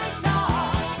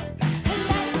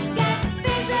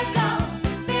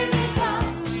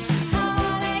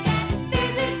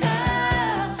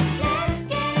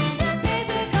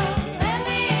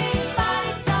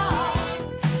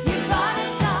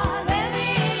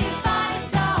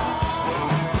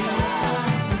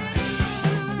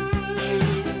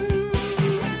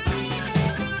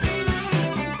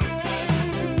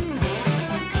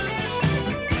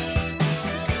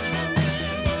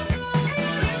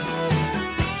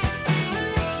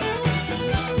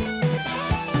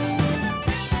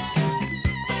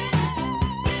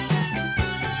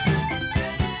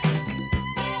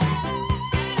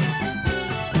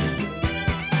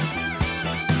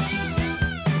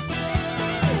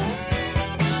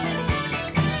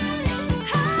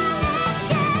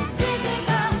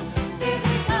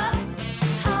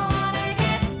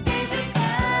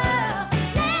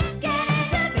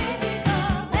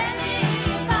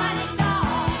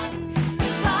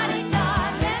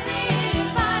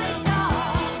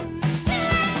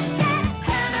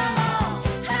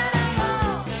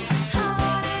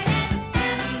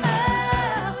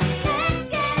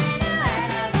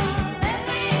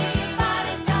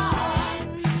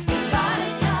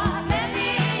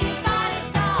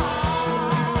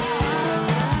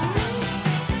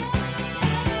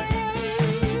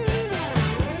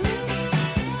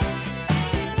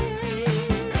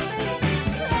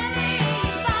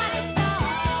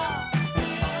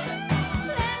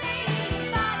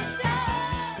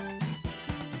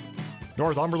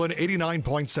Northumberland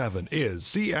 89.7 is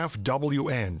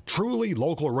CFWN, truly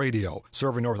local radio,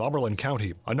 serving Northumberland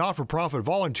County, a not-for-profit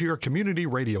volunteer community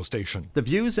radio station. The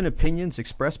views and opinions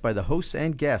expressed by the hosts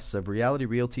and guests of Reality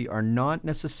Realty are not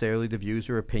necessarily the views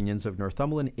or opinions of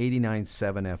Northumberland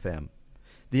 89.7 FM.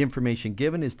 The information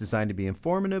given is designed to be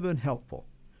informative and helpful.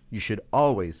 You should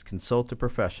always consult a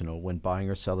professional when buying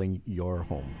or selling your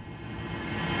home.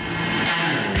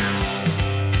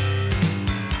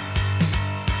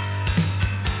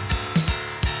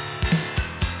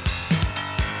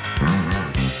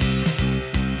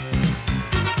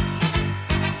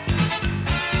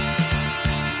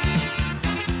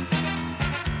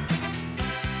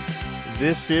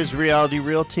 This is Reality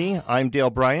Realty. I'm Dale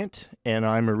Bryant, and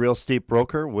I'm a real estate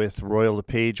broker with Royal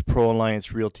LePage Pro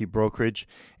Alliance Realty Brokerage.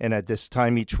 And at this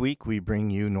time each week, we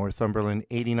bring you Northumberland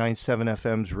 89.7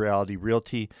 FM's Reality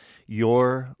Realty,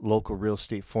 your local real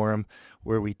estate forum,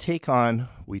 where we talk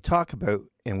about,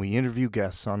 and we interview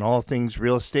guests on all things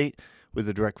real estate with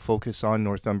a direct focus on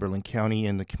Northumberland County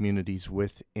and the communities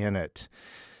within it.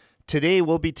 Today,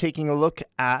 we'll be taking a look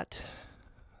at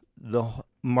the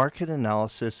market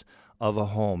analysis of a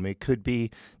home. It could be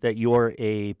that you're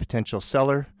a potential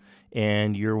seller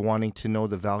and you're wanting to know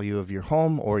the value of your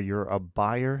home, or you're a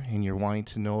buyer and you're wanting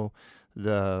to know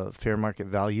the fair market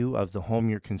value of the home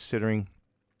you're considering.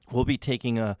 We'll be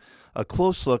taking a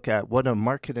close look at what a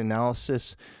market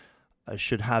analysis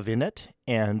should have in it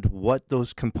and what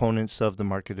those components of the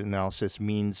market analysis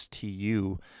means to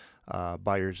you,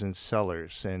 buyers and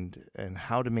sellers, and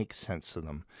how to make sense of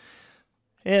them.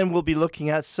 And we'll be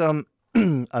looking at some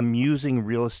amusing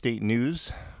real estate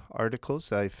news articles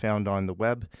that I found on the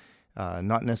web,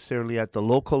 not necessarily at the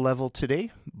local level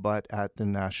today, but at the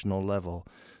national level.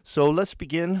 So let's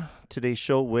begin today's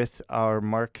show with our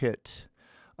market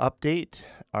update.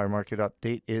 Our market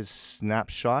update is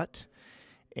Snapshot,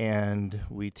 and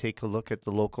we take a look at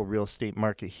the local real estate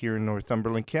market here in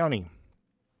Northumberland County.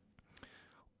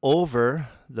 Over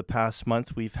the past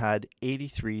month, we've had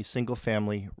 83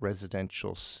 single-family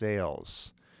residential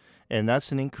sales. And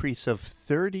that's an increase of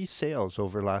 30 sales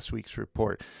over last week's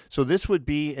report. So this would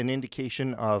be an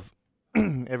indication of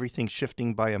everything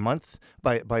shifting by a month,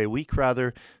 by a week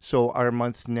rather. So our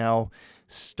month now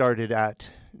started at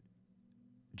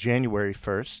January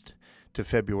 1st to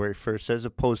February 1st, as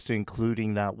opposed to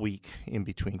including that week in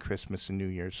between Christmas and New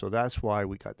Year's. So that's why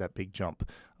we got that big jump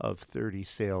of 30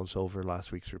 sales over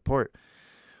last week's report.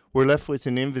 We're left with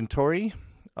an inventory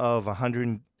of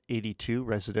 182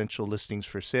 residential listings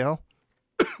for sale.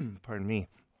 Pardon me.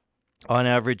 On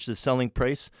average, the selling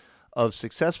price of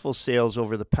successful sales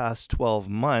over the past 12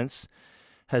 months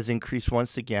has increased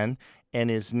once again and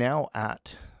is now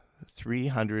at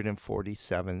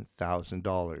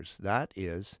 $347,000. That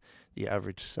is the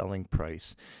average selling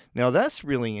price. Now, that's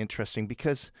really interesting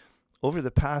because over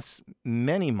the past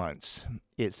many months,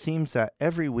 it seems that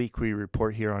every week we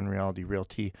report here on Reality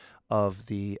Realty of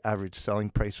the average selling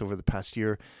price over the past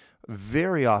year.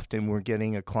 Very often we're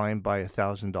getting a climb by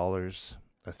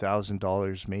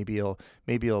 $1,000.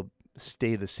 Maybe it'll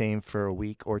stay the same for a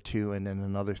week or two, and then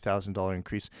another $1,000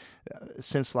 increase.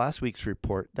 Since last week's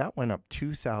report, that went up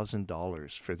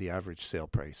 $2,000 for the average sale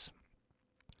price.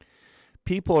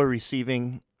 People are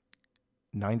receiving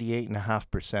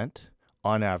 98.5%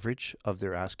 on average of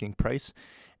their asking price,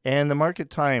 and the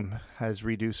market time has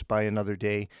reduced by another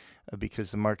day because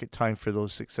the market time for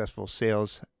those successful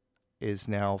sales is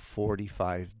now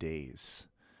 45 days.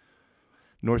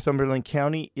 Northumberland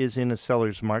County is in a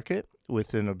seller's market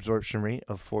with an absorption rate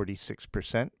of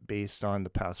 46% based on the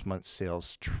past month's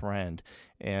sales trend.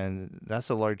 And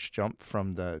that's a large jump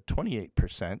from the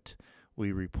 28%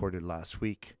 we reported last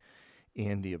week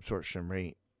in the absorption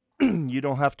rate. You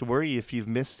don't have to worry if you've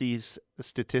missed these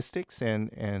statistics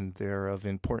and they're of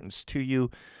importance to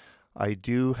you. I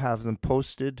do have them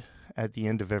posted at the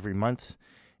end of every month.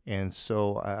 And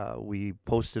so we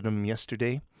posted them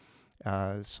yesterday.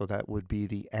 So that would be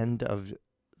the end of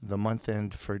the month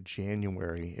end for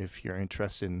January. If you're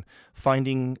interested in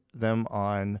finding them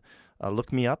on,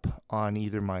 look me up on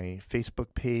either my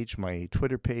Facebook page, my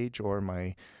Twitter page, or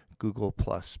my Google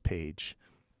Plus page.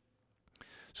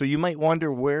 So you might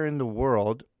wonder, where in the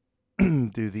world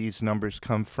do these numbers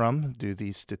come from? Do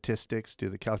these statistics, do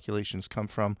the calculations come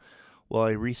from? Well,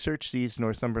 I research these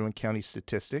Northumberland County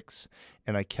statistics,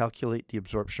 and I calculate the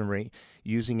absorption rate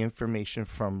using information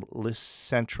from List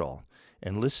Central.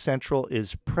 And List Central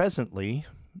is presently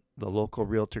the local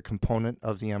realtor component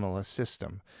of the MLS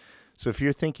system. So if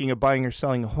you're thinking of buying or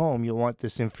selling a home, you'll want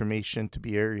this information to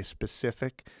be area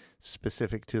specific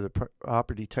to the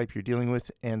property type you're dealing with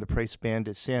and the price band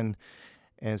it's in.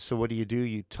 And so what do?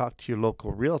 You talk to your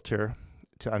local realtor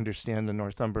to understand the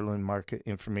Northumberland market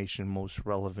information most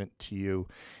relevant to you.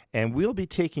 And we'll be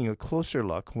taking a closer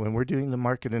look when we're doing the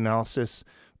market analysis,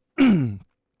 a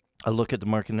look at the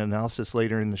market analysis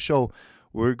later in the show.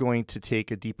 We're going to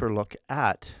take a deeper look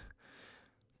at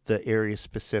the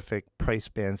area-specific, price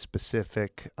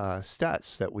band-specific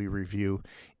stats that we review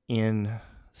in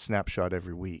Snapshot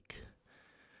every week.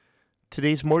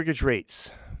 Today's mortgage rates.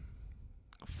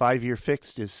 5-year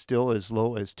fixed is still as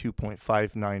low as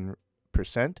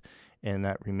 2.59%, and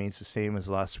that remains the same as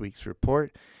last week's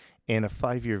report. And a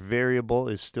 5-year variable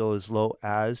is still as low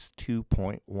as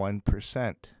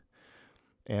 2.1%.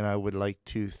 And I would like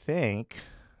to thank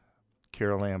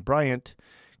Carol Ann Bryant.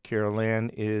 Carol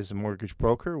Ann is a mortgage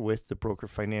broker with the Broker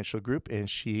Financial Group, and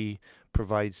she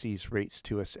provides these rates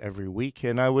to us every week.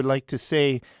 And I would like to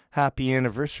say happy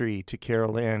anniversary to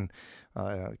Carol Ann.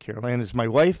 Carol Ann is my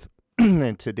wife,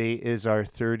 and today is our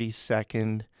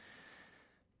 32nd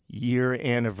year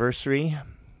anniversary.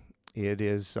 It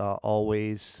is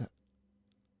always,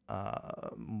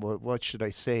 what should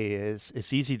I say?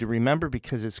 It's easy to remember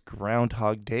because it's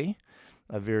Groundhog Day.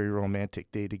 A very romantic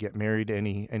day to get married.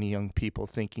 Any young people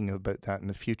thinking about that in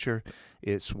the future,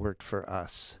 it's worked for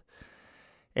us.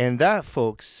 And that,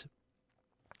 folks,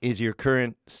 is your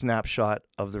current snapshot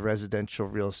of the residential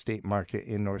real estate market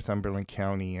in Northumberland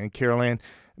County. And Carol Ann,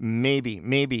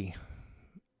 maybe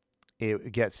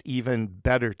it gets even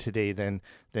better today than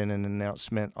an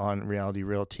announcement on Reality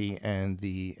Realty and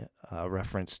the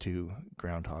reference to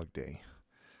Groundhog Day.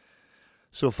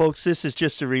 So, folks, this is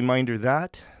just a reminder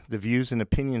that the views and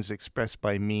opinions expressed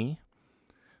by me,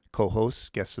 co-hosts,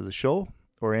 guests of the show,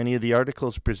 or any of the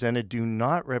articles presented do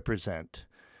not represent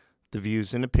the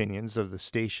views and opinions of the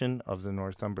station, of the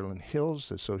Northumberland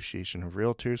Hills Association of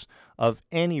Realtors, of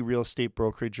any real estate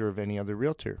brokerage, or of any other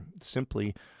realtor.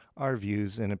 Simply our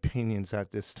views and opinions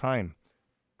at this time.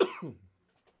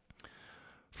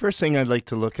 First thing I'd like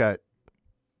to look at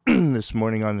this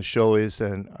morning on the show is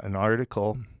an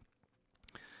article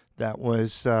that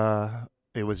was,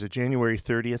 it was a January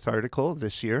 30th article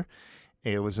this year.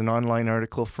 It was an online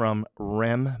article from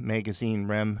REM magazine,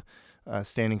 REM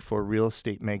standing for Real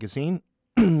Estate Magazine.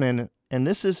 and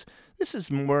this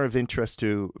is more of interest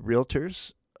to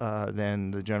realtors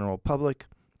than the general public,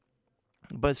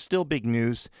 but still big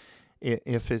news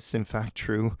if it's in fact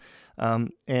true.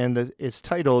 It's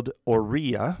titled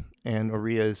OREA, and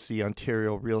OREA is the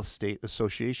Ontario Real Estate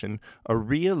Association.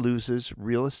 OREA loses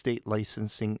real estate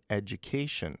licensing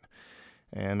education.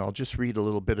 And I'll just read a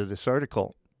little bit of this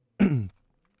article.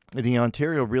 The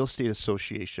Ontario Real Estate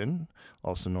Association,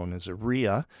 also known as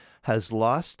OREA, has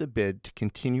lost a bid to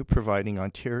continue providing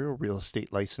Ontario real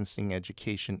estate licensing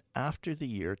education after the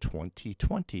year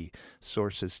 2020,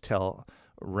 sources tell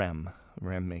REM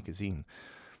magazine.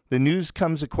 The news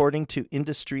comes according to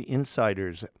industry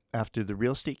insiders after the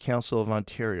Real Estate Council of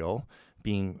Ontario,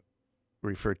 being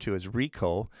referred to as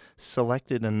RECO,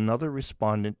 selected another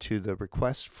respondent to the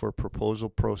request for proposal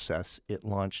process it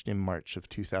launched in March of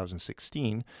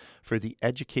 2016 for the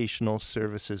Educational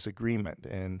Services Agreement,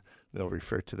 and they'll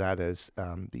refer to that as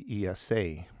the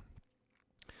ESA.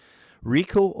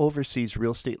 RECO oversees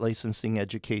real estate licensing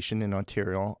education in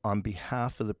Ontario on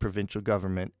behalf of the provincial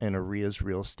government, and OREA's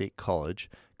Real Estate College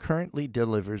currently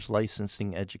delivers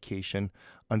licensing education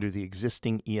under the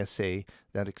existing ESA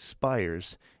that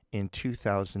expires in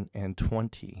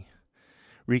 2020.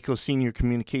 RECO Senior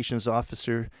Communications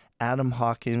Officer Adam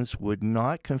Hawkins would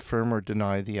not confirm or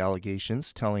deny the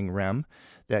allegations, telling REM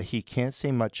that he can't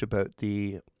say much about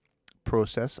the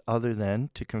process other than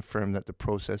to confirm that the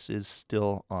process is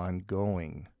still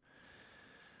ongoing.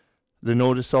 The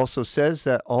notice also says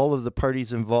that all of the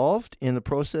parties involved in the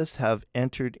process have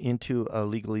entered into a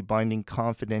legally binding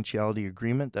confidentiality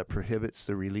agreement that prohibits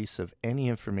the release of any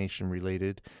information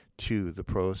related to the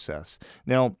process.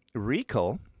 Now,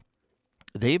 RECO,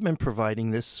 they've been providing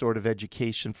this sort of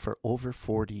education for over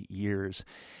 40 years.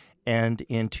 And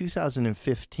in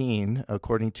 2015,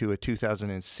 according to a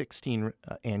 2016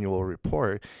 annual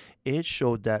report, it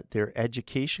showed that their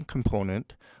education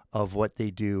component of what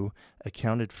they do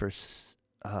accounted for,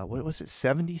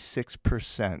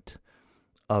 76%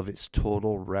 of its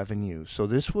total revenue. So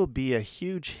this will be a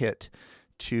huge hit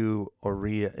to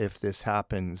OREA if this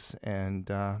happens.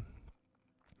 And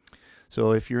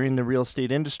so if you're in the real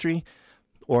estate industry,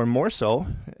 or more so,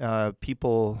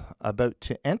 people about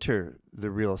to enter the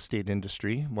real estate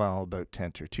industry, about to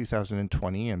enter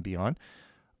 2020 and beyond,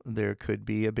 there could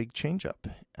be a big change up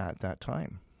at that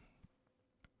time.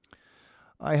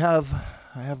 I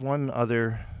have one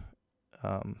other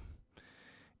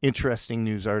interesting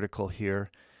news article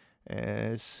here.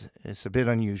 It's a bit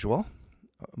unusual,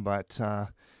 but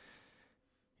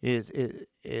It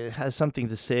has something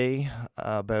to say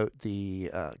about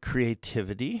the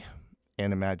creativity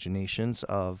and imaginations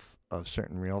of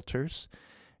certain realtors,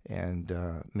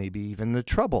 and maybe even the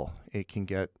trouble it can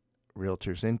get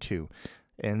realtors into.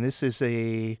 And this is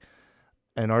an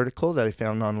article that I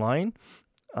found online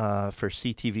for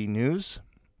CTV News,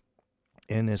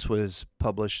 and this was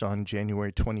published on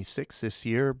January 26th this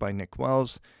year by Nick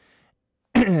Wells.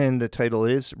 And the title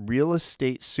is Real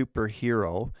Estate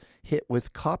Superhero Hit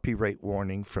with Copyright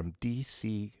Warning from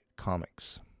DC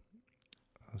Comics.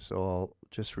 So I'll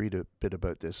just read a bit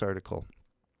about this article.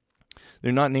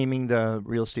 They're not naming the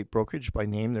real estate brokerage by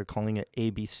name. They're calling it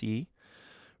ABC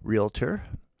Realtor.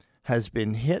 Has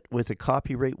been hit with a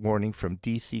copyright warning from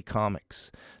DC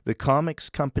Comics. The comics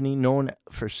company known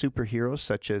for superheroes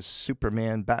such as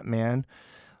Superman, Batman,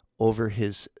 over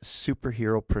his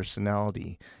superhero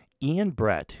personality. Ian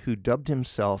Brett, who dubbed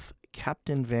himself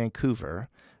Captain Vancouver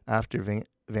after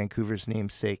Vancouver's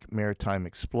namesake maritime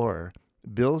explorer,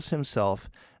 bills himself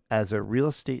as a real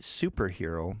estate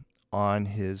superhero on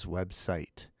his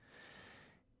website.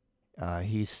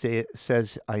 He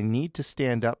says, I need to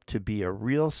stand up to be a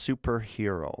real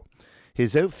superhero.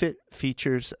 His outfit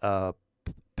features a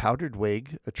powdered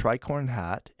wig, a tricorn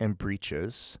hat, and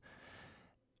breeches.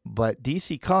 But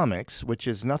DC Comics, which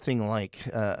is nothing like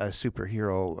a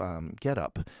superhero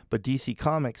getup, but DC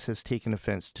Comics has taken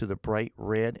offense to the bright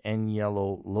red and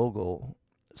yellow logo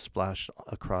splashed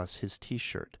across his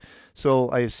T-shirt.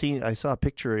 So I saw a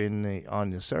picture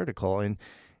on this article, and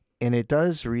it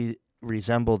does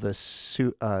resemble the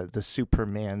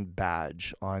Superman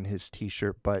badge on his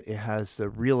T-shirt, but it has the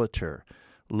Realtor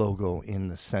logo in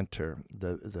the center,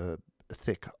 the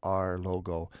thick R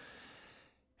logo.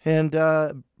 And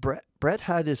Brett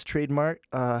had trademarked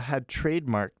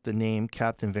the name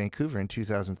Captain Vancouver in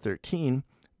 2013,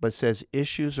 but says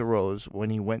issues arose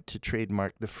when he went to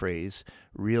trademark the phrase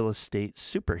real estate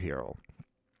superhero.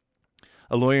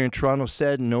 A lawyer in Toronto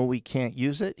said, no, we can't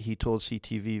use it. He told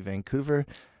CTV Vancouver,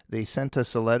 they sent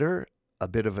us a letter, a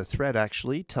bit of a threat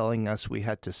actually, telling us we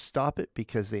had to stop it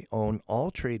because they own all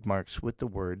trademarks with the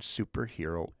word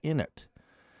superhero in it.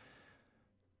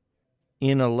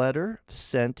 In a letter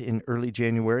sent in early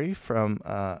January from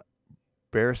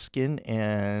Bereskin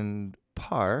and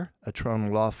Parr, a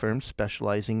Toronto law firm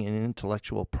specializing in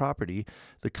intellectual property,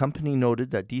 the company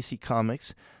noted that DC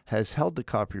Comics has held the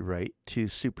copyright to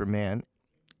Superman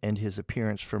and his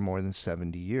appearance for more than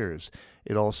 70 years.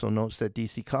 It also notes that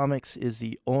DC Comics is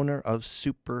the owner of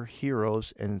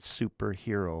Superheroes and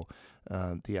Superhero,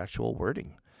 the actual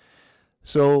wording.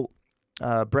 So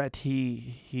Brett,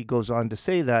 he goes on to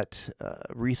say that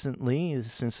recently,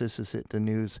 since this is the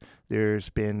news, there's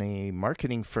been a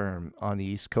marketing firm on the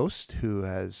East Coast who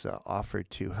has offered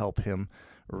to help him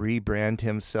rebrand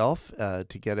himself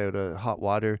to get out of hot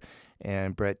water.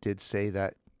 And Brett did say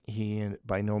that he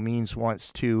by no means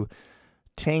wants to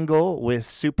tangle with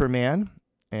Superman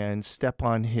and step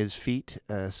on his feet,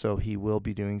 so he will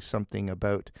be doing something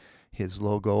about his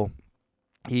logo.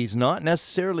 He's not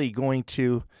necessarily going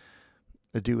to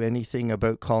do anything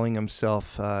about calling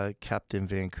himself Captain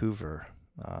Vancouver.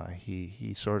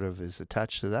 He sort of is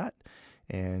attached to that,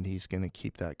 and he's going to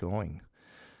keep that going.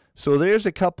 So there's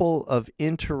a couple of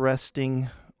interesting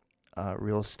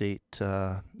real estate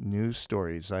news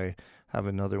stories. I have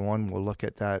another one. We'll look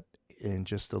at that in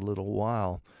just a little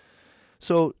while.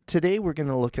 So today we're going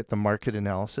to look at the market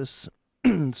analysis.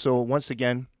 So once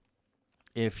again,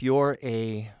 if you're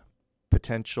a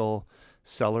potential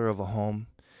seller of a home,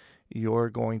 you're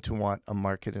going to want a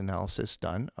market analysis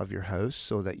done of your house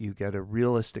so that you get a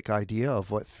realistic idea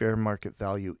of what fair market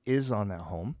value is on that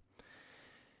home.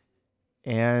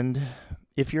 And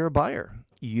if you're a buyer,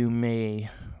 you may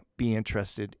be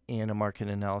interested in a market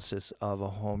analysis of a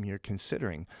home you're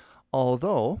considering.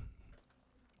 Although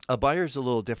a buyer is a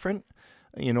little different.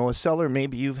 You know, a seller,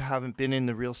 maybe you haven't been in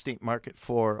the real estate market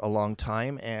for a long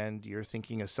time and you're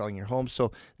thinking of selling your home.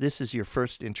 So this is your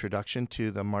first introduction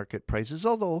to the market prices,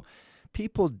 although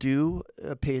people do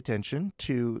pay attention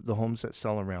to the homes that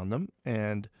sell around them,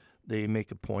 and they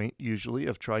make a point usually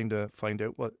of trying to find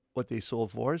out what they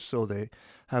sold for so they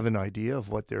have an idea of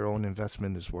what their own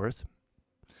investment is worth.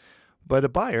 But a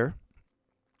buyer,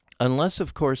 unless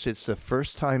of course it's the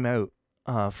first time out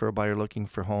for a buyer looking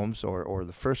for homes or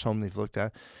the first home they've looked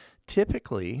at,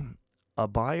 typically a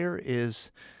buyer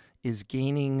is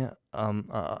gaining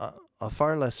a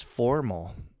far less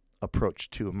formal approach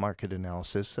to a market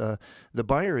analysis. The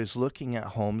buyer is looking at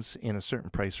homes in a certain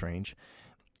price range,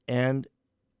 and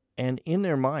in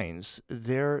their minds,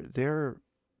 they're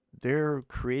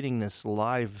creating this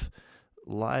live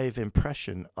live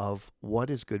impression of what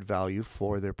is good value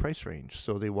for their price range.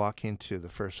 So they walk into the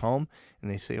first home and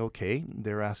they say, okay,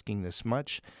 they're asking this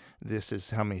much. This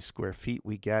is how many square feet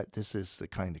we get. This is the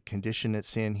kind of condition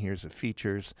it's in. Here's the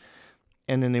features.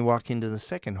 And then they walk into the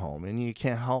second home, and you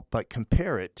can't help but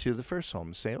compare it to the first home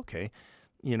and say, okay,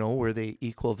 were they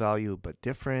equal value but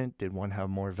different? Did one have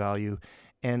more value?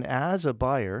 And as a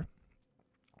buyer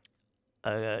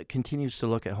continues to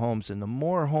look at homes, and the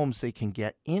more homes they can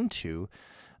get into,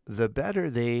 the better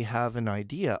they have an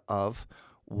idea of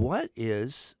what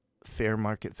is fair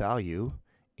market value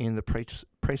in the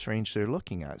price range they're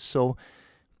looking at. So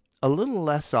a little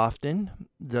less often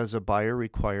does a buyer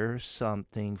require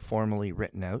something formally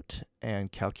written out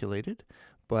and calculated,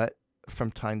 but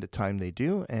from time to time they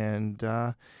do, and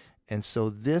so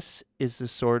this is the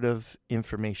sort of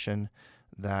information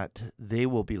that they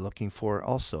will be looking for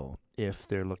also if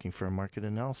they're looking for a market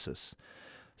analysis.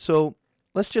 So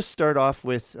let's just start off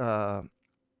with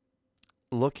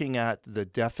looking at the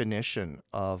definition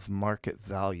of market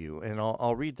value, and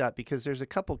I'll read that because there's a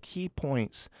couple key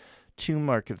points to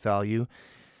market value.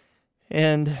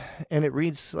 And it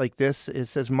reads like this. It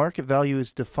says market value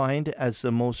is defined as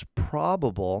the most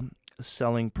probable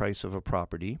selling price of a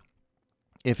property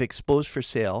if exposed for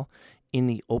sale in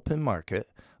the open market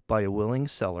by a willing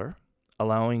seller,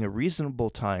 allowing a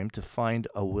reasonable time to find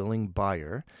a willing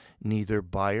buyer, neither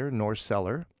buyer nor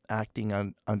seller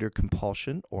acting under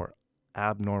compulsion or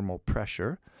abnormal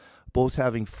pressure, both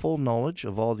having full knowledge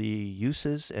of all the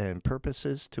uses and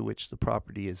purposes to which the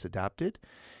property is adapted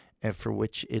and for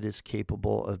which it is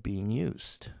capable of being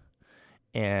used,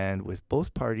 and with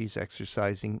both parties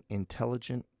exercising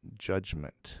intelligent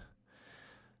judgment.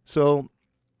 So,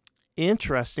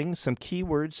 interesting, some key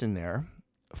words in there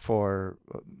for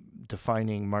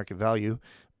defining market value.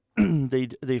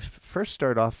 They first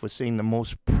start off with saying the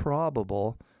most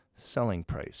probable selling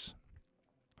price.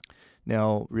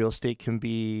 Now, real estate can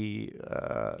be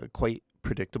quite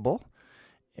predictable,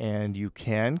 and you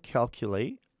can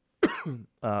calculate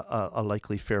a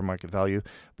likely fair market value,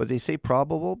 but they say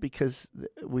probable because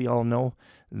we all know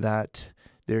that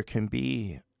there can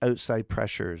be outside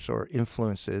pressures or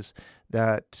influences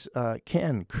that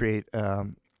can create a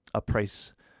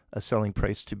selling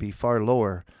price to be far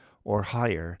lower or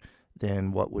higher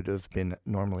than what would have been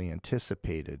normally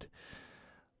anticipated.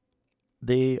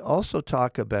 They also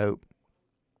talk about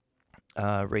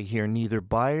right here, neither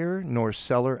buyer nor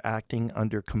seller acting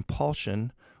under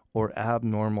compulsion or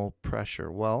abnormal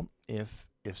pressure. Well, if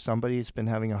somebody's been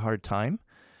having a hard time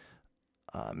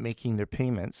making their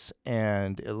payments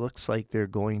and it looks like they're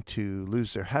going to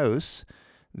lose their house,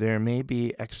 there may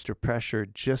be extra pressure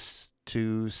just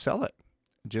to sell it,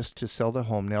 just to sell the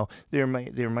home. Now, there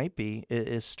might be,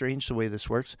 it's strange the way this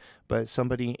works, but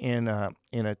somebody in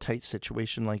a tight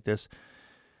situation like this,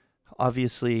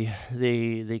 obviously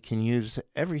they can use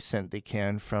every cent they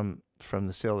can from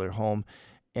the sale of their home,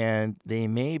 and they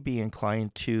may be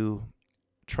inclined to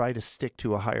try to stick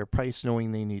to a higher price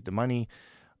knowing they need the money.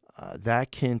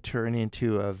 That can turn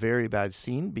into a very bad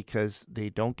scene because they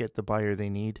don't get the buyer they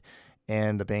need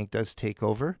and the bank does take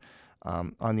over.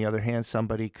 On the other hand,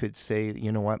 somebody could say,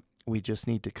 you know what, we just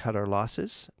need to cut our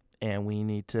losses and we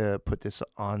need to put this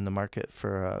on the market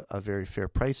for a very fair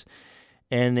price.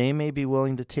 And they may be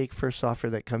willing to take first offer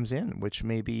that comes in, which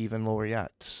may be even lower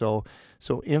yet. So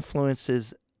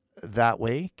influences that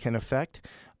way can affect.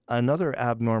 Another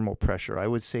abnormal pressure, I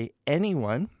would say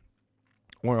anyone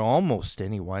or almost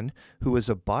anyone who was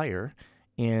a buyer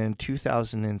in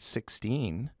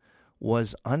 2016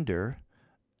 was under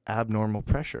abnormal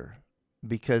pressure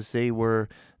because they were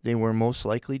most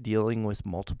likely dealing with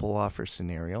multiple offer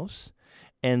scenarios,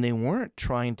 and they weren't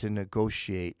trying to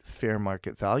negotiate fair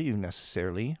market value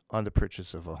necessarily on the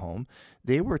purchase of a home.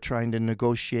 They were trying to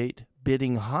negotiate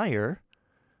bidding higher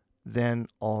than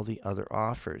all the other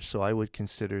offers. So I would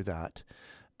consider that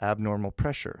abnormal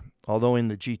pressure. Although in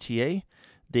the GTA,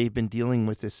 they've been dealing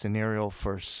with this scenario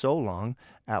for so long,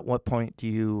 at what point do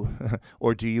you,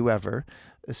 or do you ever,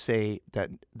 say that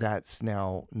that's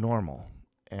now normal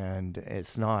and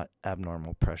it's not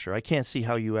abnormal pressure? I can't see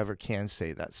how you ever can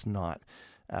say that's not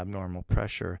abnormal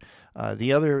pressure.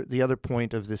 The other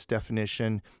point of this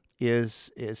definition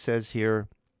is, it says here,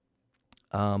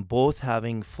 both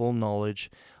having full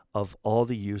knowledge of all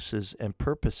the uses and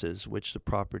purposes which the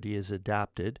property is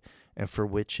adapted and for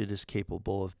which it is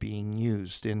capable of being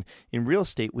used. In real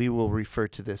estate, we will refer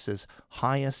to this as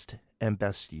highest and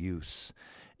best use.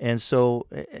 And so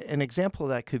an example of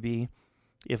that could be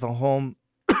if a home,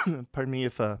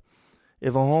 if a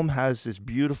home has this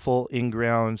beautiful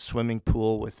in-ground swimming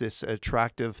pool with this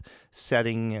attractive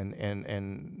setting and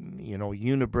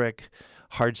unibrick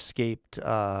hardscaped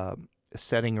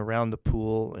setting around the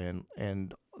pool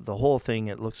and the whole thing.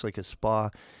 It looks like a spa.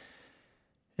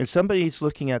 And somebody's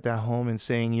looking at that home and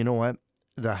saying, you know what?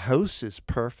 The house is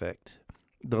perfect.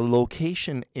 The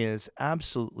location is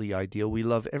absolutely ideal. We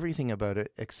love everything about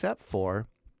it except for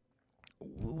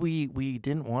we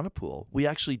didn't want a pool. We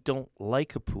actually don't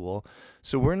like a pool,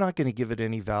 so we're not going to give it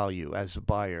any value as a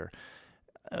buyer.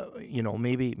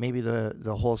 Maybe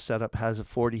the whole setup has a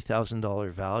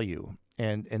 $40,000 value,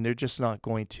 and they're just not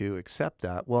going to accept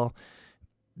that. Well,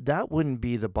 that wouldn't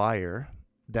be the buyer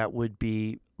that would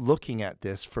be looking at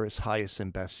this for its highest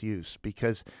and best use,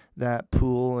 because that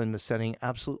pool and the setting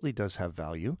absolutely does have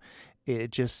value.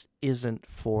 It just isn't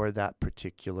for that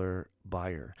particular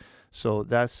buyer. So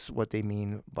that's what they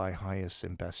mean by highest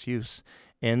and best use.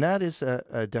 And that is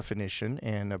a definition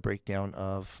and a breakdown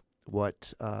of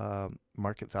what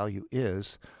market value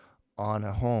is on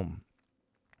a home.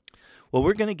 Well,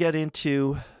 we're going to get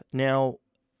into now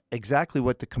exactly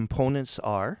what the components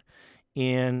are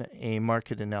in a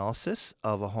market analysis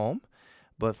of a home.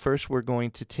 But first, we're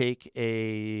going to take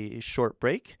a short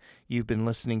break. You've been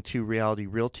listening to Reality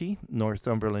Realty,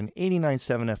 Northumberland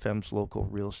 89.7 FM's local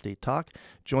real estate talk.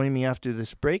 Join me after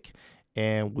this break,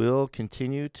 and we'll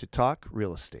continue to talk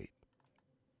real estate.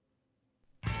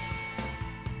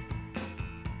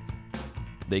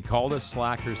 They called us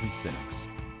slackers and cynics,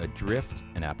 adrift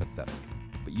and apathetic.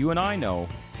 But you and I know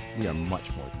we are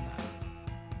much more than that.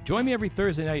 Join me every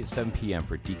Thursday night at 7 p.m.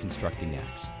 for Deconstructing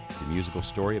X, the musical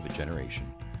story of a generation.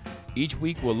 Each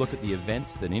week we'll look at the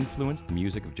events that influenced the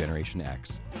music of Generation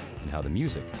X and how the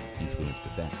music influenced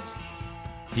events.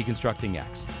 Deconstructing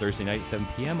X, Thursday night at 7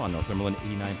 p.m. on Northumberland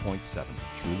 89.7,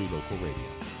 truly local radio.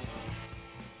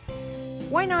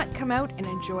 Why not come out and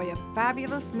enjoy a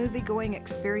fabulous movie-going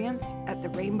experience at the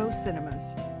Rainbow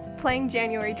Cinemas? Playing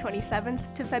January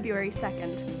 27th to February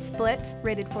 2nd. Split,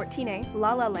 rated 14A,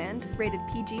 La La Land, rated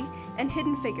PG, and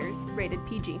Hidden Figures, rated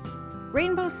PG.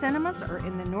 Rainbow Cinemas are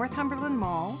in the Northumberland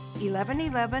Mall,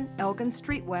 1111 Elgin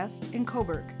Street West in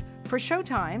Cobourg. For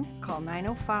showtimes, call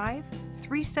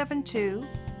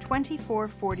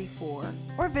 905-372-2444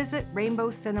 or visit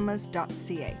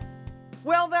rainbowcinemas.ca.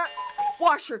 Well, that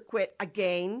washer quit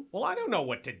again. Well, I don't know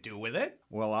what to do with it.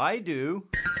 Well, I do.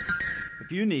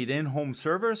 If you need in-home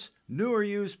service, new or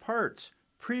used parts,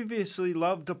 previously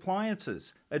loved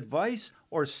appliances, advice,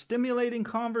 or stimulating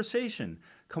conversation,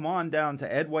 come on down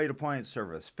to Ed White Appliance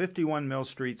Service, 51 Mill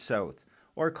Street South,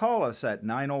 or call us at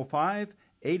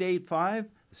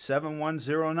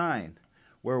 905-885-7109,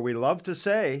 where we love to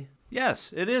say,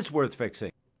 yes, it is worth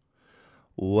fixing.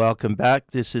 Welcome back.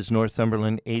 This is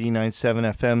Northumberland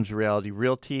 89.7 FM's Reality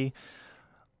Realty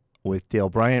with Dale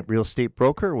Bryant, real estate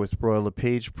broker with Royal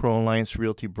LePage Pro Alliance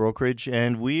Realty Brokerage.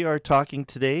 And we are talking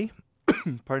today,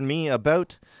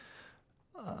 about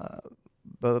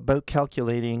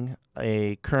calculating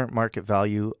a current market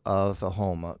value of a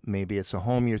home. Maybe it's a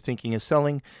home you're thinking of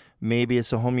selling. Maybe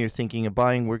it's a home you're thinking of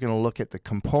buying. We're going to look at the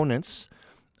components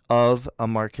of a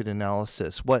market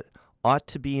analysis, what ought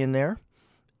to be in there,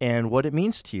 and what it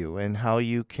means to you, and how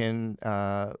you can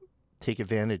take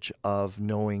advantage of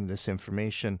knowing this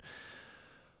information.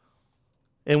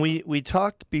 And we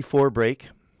talked before break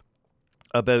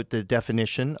about the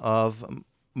definition of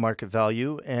market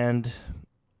value, and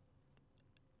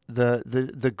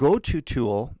the go-to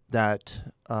tool that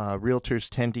realtors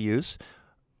tend to use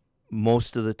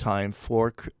most of the time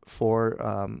for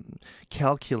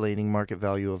calculating market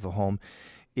value of a home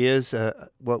is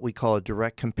what we call a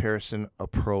direct comparison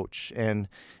approach, and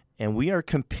we are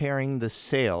comparing the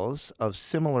sales of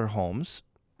similar homes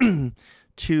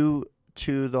to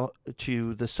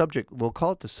the subject. We'll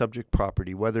call it the subject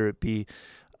property, whether it be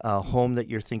a home that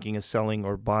you're thinking of selling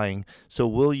or buying. So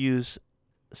we'll use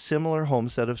similar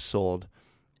homes that have sold,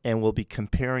 and we'll be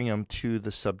comparing them to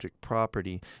the subject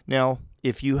property. Now,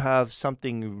 if you have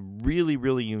something really,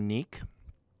 really unique,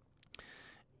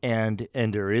 and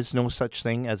there is no such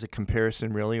thing as a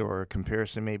comparison really, or a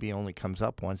comparison maybe only comes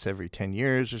up once every 10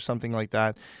 years or something like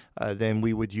that, then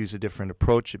we would use a different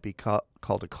approach. It'd be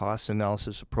called a cost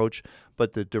analysis approach.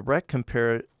 But the direct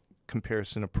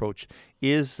comparison approach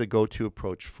is the go-to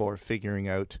approach for figuring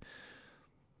out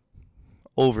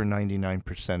over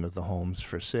 99% of the homes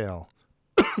for sale.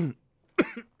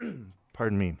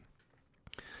 Pardon me.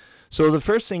 So the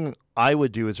first thing I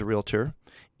would do as a realtor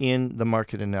in the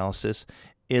market analysis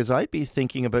is I'd be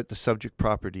thinking about the subject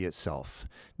property itself.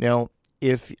 Now,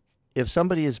 if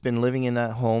somebody has been living in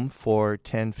that home for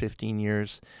 10, 15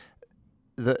 years,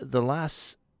 the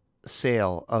last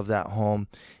sale of that home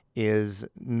is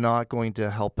not going to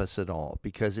help us at all,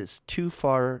 because it's too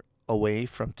far away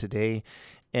from today.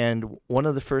 And one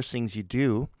of the first things you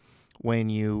do when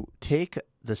you take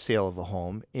the sale of a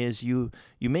home is you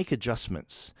make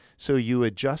adjustments. So you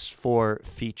adjust for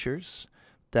features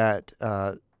that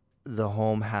the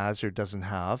home has or doesn't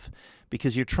have,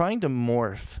 because you're trying to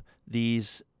morph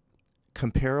these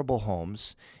comparable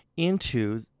homes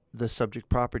into the subject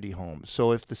property home.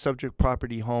 So if the subject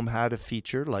property home had a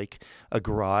feature like a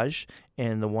garage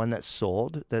and the one that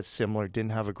sold that's similar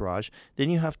didn't have a garage, then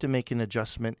you have to make an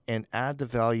adjustment and add the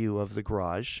value of the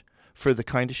garage for the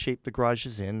kind of shape the garage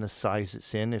is in, the size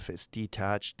it's in, if it's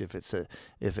detached, if it's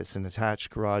an attached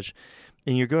garage,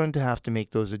 and you're going to have to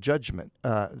make those adjustments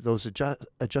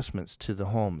to the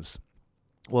homes.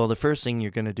 Well, the first thing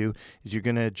you're going to do is you're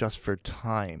going to adjust for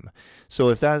time. So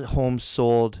if that home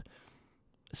sold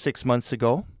 6 months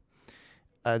ago,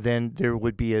 then there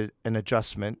would be an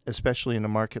adjustment, especially in a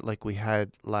market like we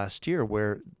had last year,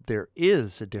 where there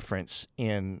is a difference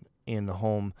in the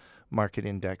home market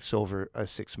index over a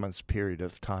 6 months period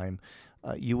of time.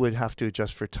 You would have to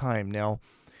adjust for time. Now,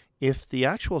 if the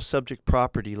actual subject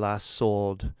property last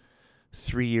sold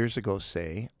 3 years ago,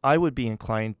 say, I would be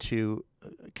inclined to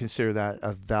consider that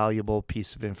a valuable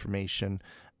piece of information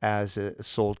as a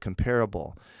sold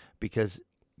comparable, because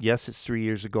yes, it's 3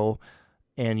 years ago,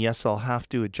 and yes, I'll have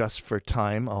to adjust for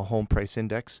time, a home price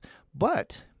index,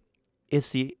 but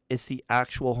it's the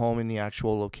actual home in the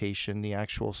actual location, the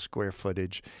actual square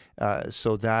footage,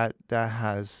 so that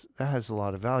has a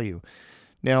lot of value.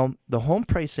 Now, the home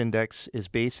price index is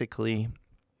basically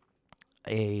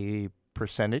a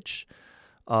percentage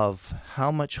of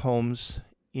how much homes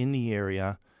in the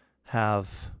area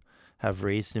have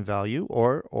raised in value,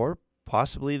 or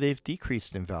possibly they've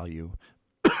decreased in value.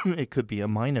 It could be a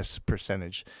minus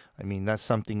percentage. I mean, that's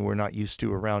something we're not used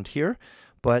to around here,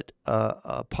 but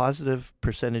a positive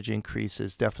percentage increase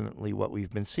is definitely what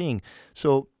we've been seeing.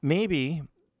 So maybe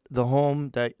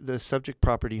the subject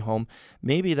property home,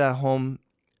 maybe that home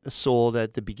sold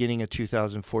at the beginning of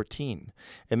 2014,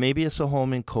 and maybe it's a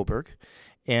home in Cobourg,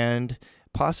 and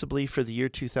possibly for the year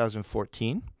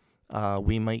 2014,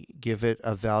 we might give it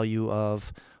a value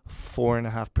of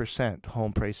 4.5%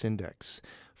 home price index.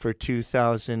 For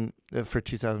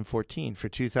 2014, for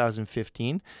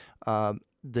 2015,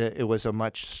 it was a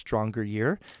much stronger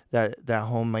year. That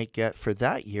home might get for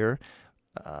that year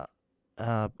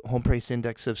home price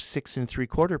index of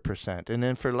 6.75%, and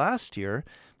then for last year,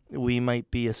 we might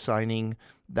be assigning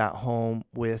that home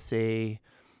with a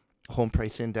home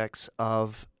price index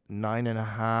of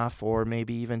 9.5% or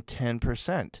maybe even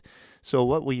 10%. So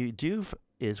what we do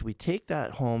is we take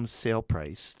that home sale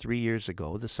price 3 years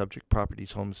ago, the subject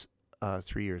properties homes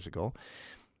 3 years ago,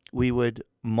 we would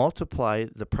multiply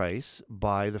the price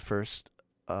by the first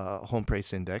home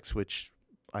price index, which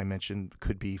I mentioned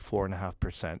could be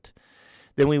 4.5%.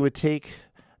 Then we would take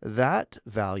that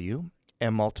value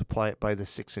and multiply it by the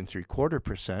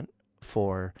 6.75%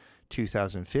 for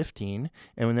 2015,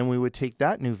 and then we would take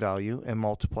that new value and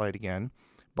multiply it again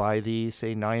by the,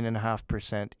 say,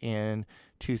 9.5% in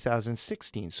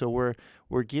 2016. So we're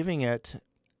giving it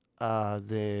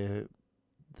the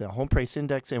home price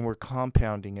index, and we're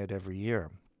compounding it every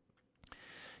year.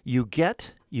 You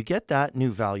get that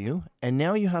new value, and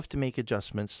now you have to make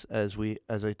adjustments, as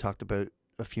I talked about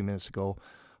a few minutes ago,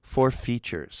 for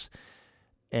features.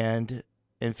 And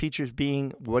features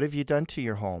being, what have you done to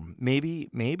your home? Maybe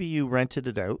you rented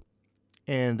it out,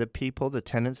 and the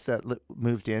tenants that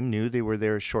moved in knew they were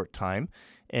there a short time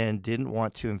and didn't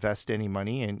want to invest any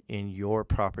money in your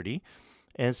property.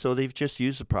 And so they've just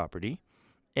used the property.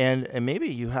 And maybe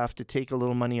you have to take a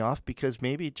little money off because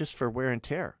maybe just for wear and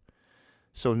tear.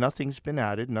 So nothing's been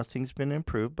added, nothing's been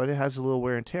improved, but it has a little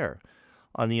wear and tear.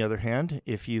 On the other hand,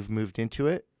 if you've moved into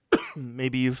it,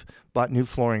 maybe you've bought new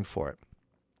flooring for it.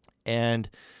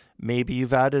 And maybe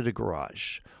you've added a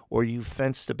garage, or you've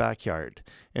fenced a backyard.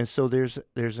 And so there's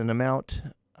an amount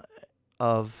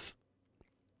of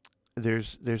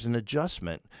there's an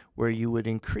adjustment where you would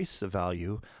increase the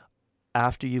value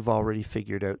after you've already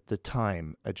figured out the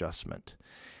time adjustment.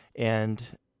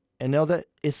 And now that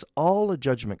it's all a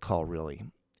judgment call, really.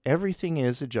 Everything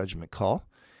is a judgment call.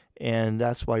 And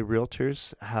that's why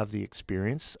realtors have the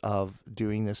experience of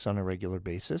doing this on a regular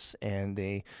basis, and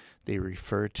they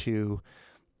refer to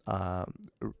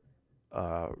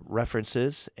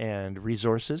references and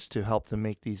resources to help them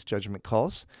make these judgment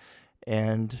calls.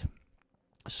 And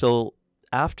so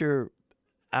after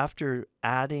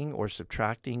adding or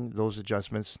subtracting those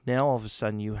adjustments, now all of a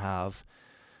sudden you have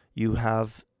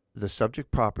the subject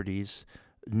property's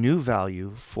new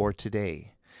value for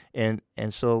today. And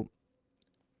so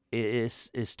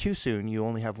is too soon. You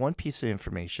only have one piece of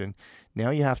information. Now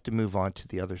you have to move on to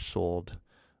the other sold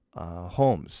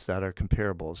homes that are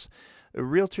comparables.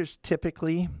 Realtors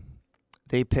typically,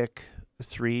 they pick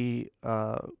 3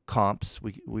 comps.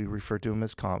 We refer to them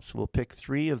as comps. We'll pick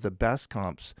 3 of the best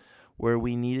comps where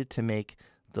we needed to make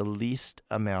the least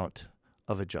amount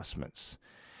of adjustments.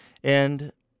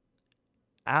 And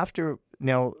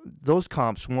now those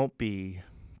comps won't be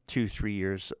 2-3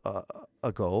 years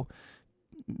ago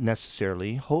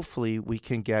necessarily. Hopefully we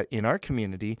can get, in our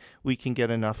community, we can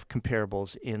get enough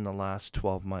comparables in the last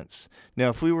 12 months. Now,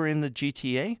 if we were in the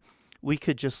GTA, we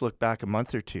could just look back a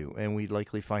month or two and we'd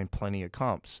likely find plenty of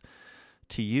comps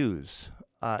to use.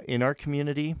 In our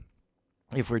community,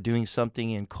 if we're doing something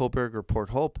in Cobourg or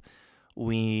Port Hope,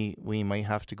 we might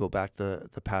have to go back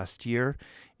the past year.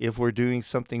 If we're doing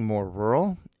something more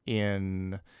rural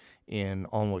in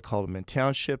Alnwick-Haldimand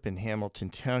Township, in Hamilton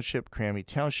Township, Cranby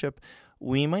Township,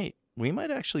 we might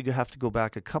actually have to go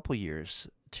back a couple years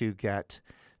to get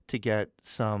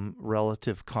some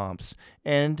relative comps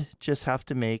and just have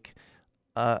to make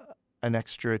an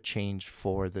extra change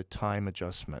for the time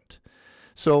adjustment.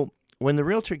 So when the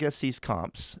realtor gets these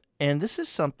comps, and this is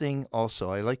something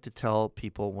also I like to tell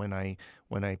people when I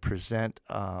present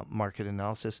market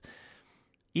analysis,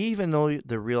 even though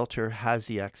the realtor has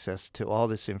the access to all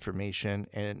this information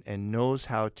and knows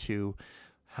how to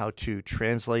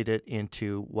translate it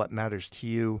into what matters to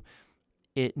you,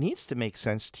 it needs to make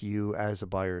sense to you as a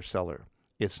buyer or seller.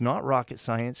 It's not rocket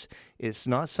science. It's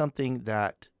not something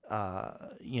that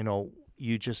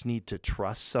you just need to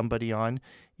trust somebody on.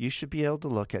 You should be able to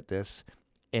look at this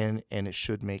and it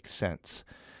should make sense.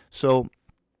 So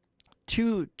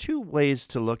two ways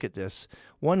to look at this.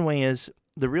 One way is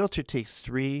the realtor takes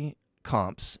 3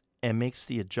 comps and makes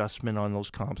the adjustment on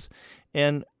those comps.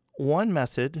 And one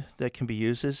method that can be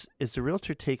used is the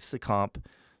realtor takes the comp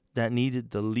that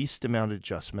needed the least amount of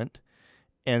adjustment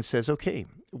and says, okay,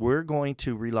 we're going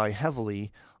to rely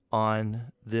heavily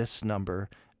on this number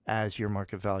as your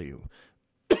market value.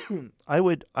 I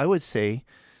would say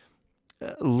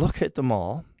look at them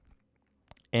all,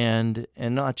 and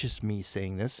not just me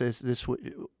saying this. This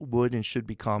would and should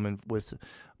be common with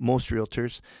most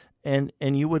realtors, and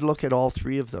you would look at all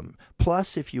 3 of them.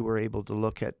 Plus, if you were able to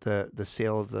look at the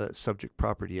sale of the subject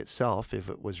property itself, if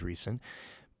it was recent,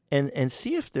 and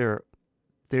see if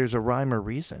there's a rhyme or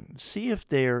reason. See if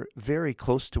they're very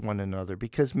close to one another,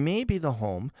 because maybe the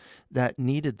home that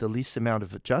needed the least amount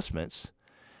of adjustments,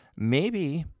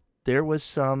 maybe there was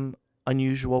some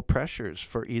unusual pressures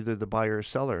for either the buyer or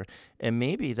seller, and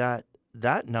maybe that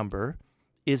number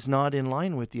is not in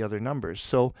line with the other numbers.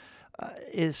 So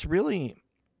it's really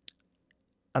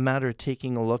a matter of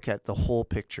taking a look at the whole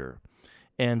picture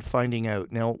and finding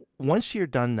out. Now, once you're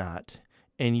done that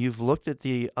and you've looked at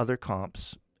the other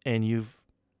comps and you've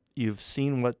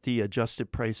seen what the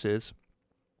adjusted price is,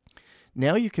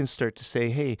 now you can start to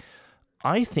say, hey,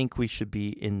 I think we should be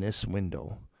in this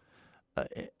window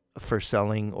for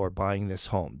selling or buying this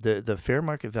home. The fair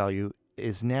market value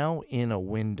is now in a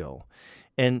window.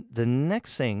 And the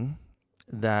next thing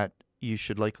that you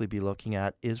should likely be looking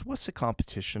at is, what's the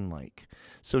competition like?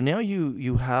 So now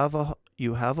you have a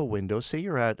window. Say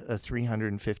you're at a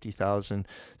 $350,000.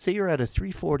 Say you're at a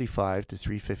 $345,000 to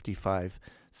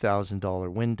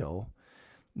 $355,000 window.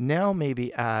 Now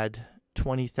maybe add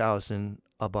 $20,000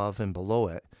 above and below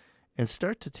it, and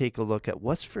start to take a look at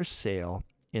what's for sale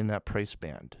in that price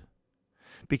band,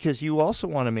 because you also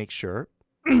want to make sure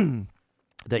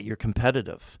that you're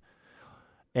competitive,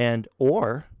 and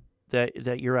or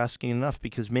that you're asking enough,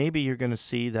 because maybe you're going to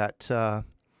see that to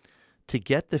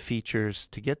get the features,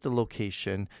 to get the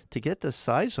location, to get the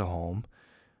size of home,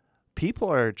 people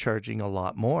are charging a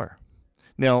lot more.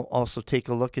 Now, also take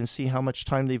a look and see how much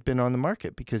time they've been on the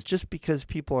market, because just because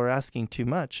people are asking too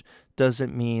much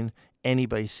doesn't mean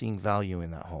anybody's seeing value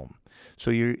in that home.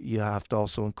 So you have to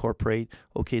also incorporate,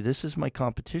 okay, this is my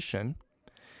competition,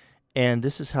 and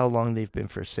this is how long they've been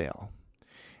for sale.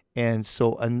 And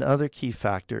so another key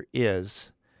factor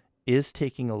is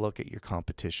taking a look at your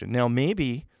competition. Now,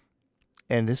 maybe,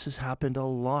 and this has happened a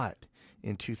lot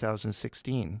in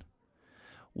 2016,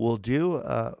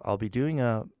 I'll be doing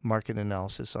a market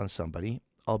analysis on somebody.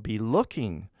 I'll be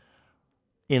looking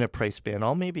in a price band.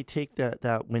 I'll maybe take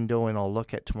that window and I'll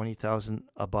look at 20,000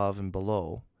 above and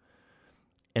below,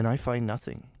 and I find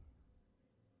nothing.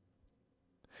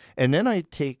 And then I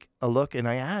take a look and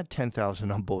I add 10,000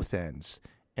 on both ends,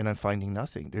 and I'm finding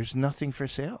nothing. There's nothing for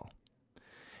sale.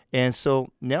 And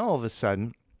so now all of a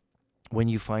sudden, when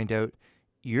you find out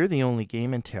you're the only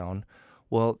game in town,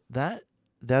 well, that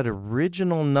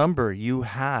original number you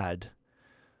had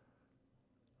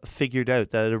figured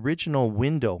out that original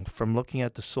window from looking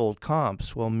at the sold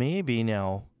comps, well, maybe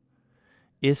now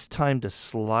it's time to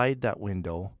slide that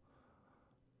window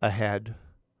ahead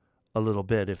a little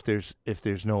bit if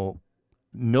there's no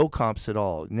comps at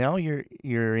all. Now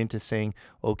you're into saying,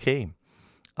 okay,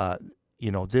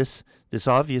 this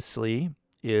obviously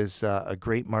is a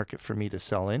great market for me to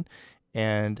sell in,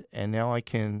 and now I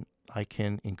can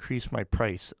increase my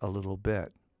price a little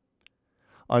bit.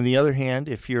 On the other hand,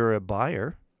 if you're a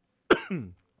buyer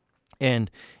and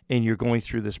you're going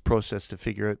through this process to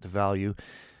figure out the value,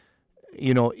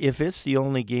 if it's the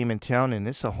only game in town and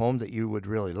it's a home that you would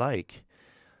really like,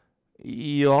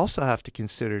 you also have to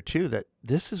consider too that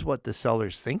this is what the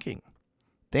seller's thinking.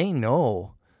 They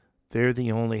know they're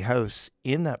the only house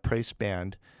in that price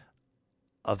band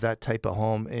of that type of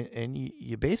home, and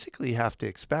you basically have to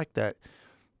expect that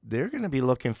they're going to be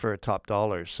looking for a top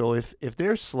dollar. So if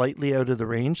they're slightly out of the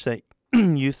range that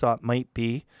you thought might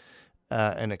be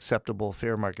an acceptable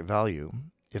fair market value,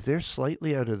 if they're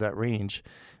slightly out of that range,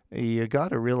 you got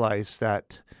to realize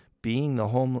that being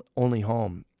the only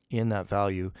home in that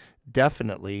value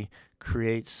definitely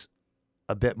creates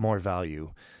a bit more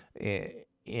value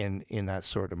in that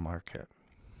sort of market.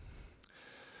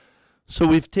 So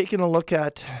we've taken a look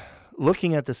at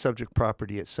looking at the subject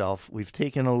property itself. We've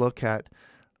taken a look at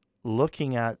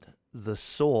looking at the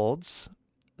solds,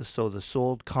 so the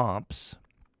sold comps,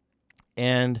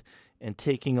 and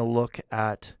taking a look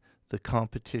at the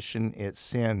competition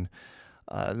it's in.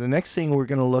 The next thing we're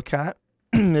going to look at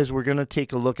is we're going to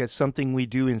take a look at something we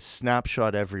do in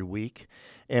Snapshot every week,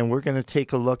 and we're going to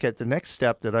take a look at the next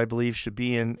step that I believe should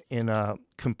be in a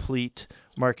complete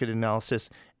market analysis,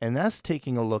 and that's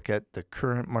taking a look at the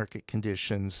current market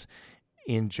conditions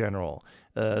in general.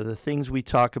 The things we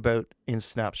talk about in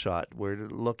Snapshot, we're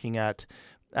looking at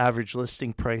average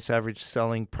listing price, average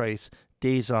selling price,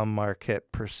 days on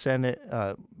market, percentage.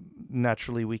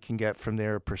 Naturally, we can get from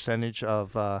there a percentage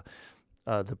of the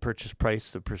purchase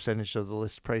price, the percentage of the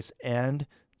list price, and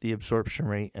the absorption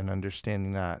rate, and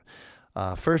understanding that.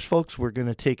 First, folks, we're going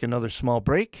to take another small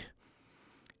break,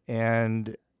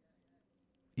 and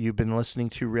you've been listening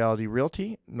to Reality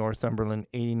Realty, Northumberland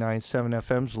 89.7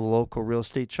 FM's local real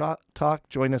estate talk.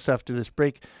 Join us after this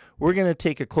break. We're going to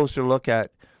take a closer look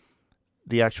at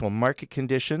the actual market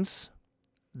conditions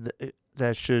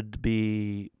that should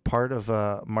be part of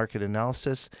a market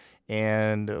analysis,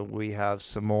 and we have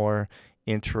some more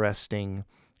interesting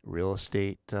real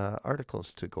estate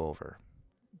articles to go over.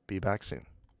 Be back soon.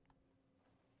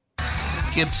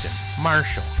 Gibson,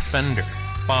 Marshall, Fender,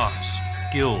 Boss,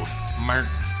 Guild,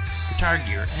 Martin, Guitar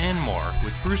Gear, and more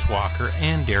with Bruce Walker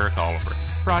and Derek Oliver.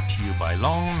 Brought to you by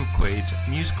Long McQuaid's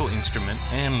Musical Instrument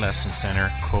and Lesson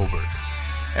Center, Coburg.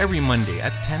 Every Monday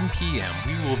at 10 p.m.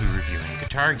 we will be reviewing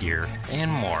guitar gear and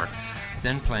more,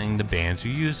 then playing the bands who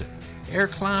use it.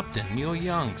 Eric Clapton, Neil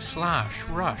Young, Slash,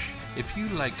 Rush. If you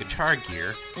like guitar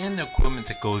gear and the equipment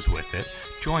that goes with it,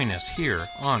 join us here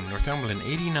on Northumberland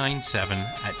 89.7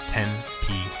 at 10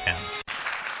 p.m.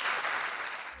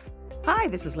 Hi,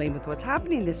 this is Lane with what's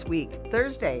happening this week.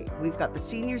 Thursday, we've got the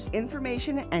Seniors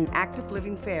Information and Active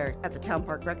Living Fair at the Town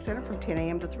Park Rec Center from 10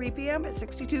 a.m. to 3 p.m. at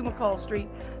 62 McCall Street.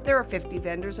 There are 50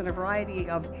 vendors and a variety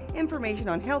of information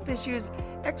on health issues,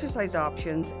 exercise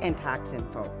options, and tax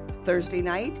info. Thursday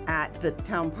night at the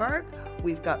Town Park,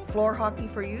 we've got floor hockey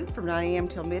for youth from 9 a.m.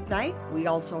 till midnight. We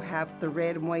also have the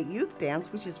Red and White Youth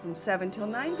Dance, which is from 7 till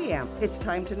 9 p.m. It's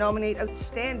time to nominate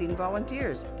outstanding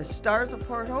volunteers. The Stars of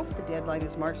Port Hope, the deadline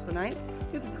is March the 9th.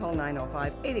 You can call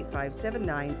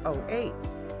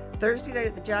 905-885-7908. Thursday night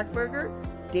at the Jack Burger,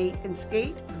 Date and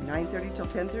Skate from 9:30 till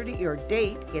 10:30. Your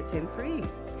date gets in free.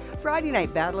 Friday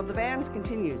night, Battle of the Bands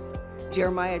continues.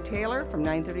 Jeremiah Taylor from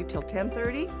 9:30 till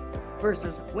 10:30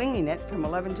 versus Winging It from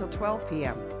 11 till 12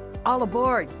 p.m. All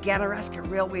aboard Ganareska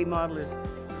Railway Modelers.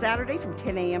 Saturday from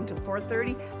 10 a.m. to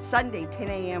 4:30, Sunday 10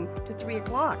 a.m. to 3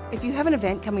 o'clock. If you have an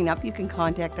event coming up, you can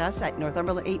contact us at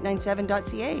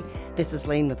northumberland897.ca. This is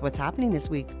Lane with what's happening this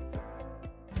week.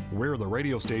 We're the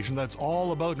radio station that's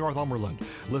all about Northumberland.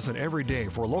 Listen every day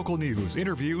for local news,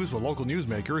 interviews with local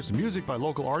newsmakers, music by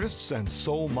local artists, and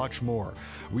so much more.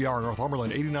 We are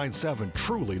Northumberland 89.7,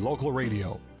 truly local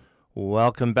radio.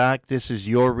 Welcome back. This is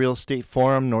your Real Estate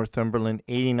Forum, Northumberland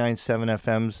 89.7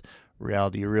 FM's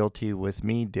Reality Realty with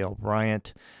me, Dale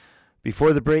Bryant.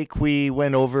 Before the break, we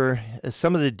went over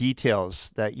some of the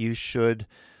details that you should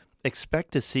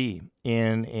expect to see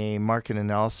in a market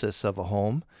analysis of a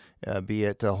home, be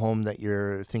it a home that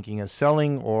you're thinking of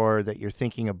selling or that you're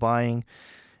thinking of buying.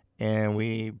 And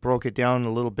we broke it down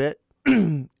a little bit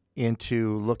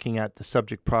into looking at the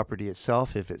subject property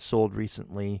itself, if it sold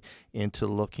recently, into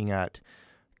looking at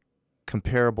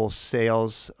comparable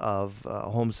sales of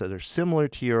homes that are similar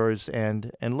to yours,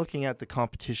 and looking at the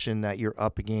competition that you're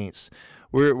up against.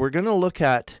 We're going to look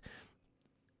at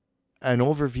an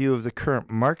overview of the current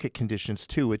market conditions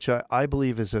too, which I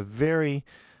believe is a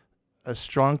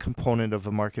strong component of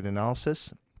a market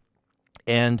analysis.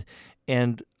 And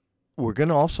we're going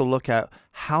to also look at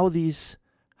how these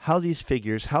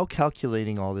figures, how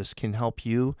calculating all this can help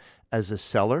you as a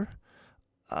seller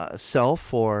sell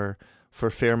for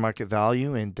fair market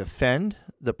value and defend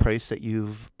the price that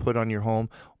you've put on your home,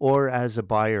 or as a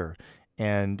buyer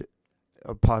and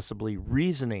possibly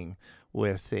reasoning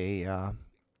with a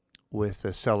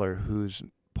seller who's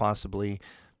possibly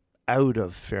out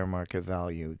of fair market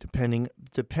value,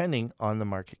 depending on the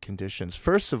market conditions.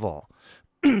 First of all,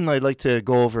 I'd like to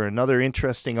go over another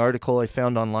interesting article I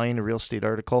found online, a real estate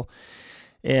article.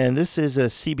 And this is a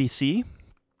CBC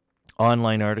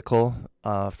online article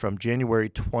from January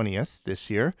 20th this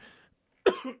year.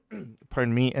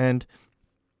 Pardon me. And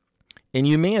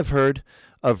you may have heard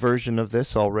a version of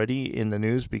this already in the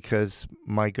news, because,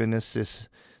 my goodness,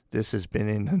 this has been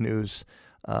in the news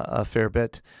a fair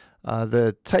bit.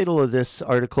 The title of this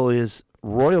article is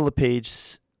Royal LePage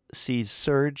Sees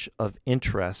Surge of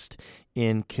Interest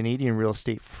in Canadian Real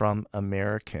Estate from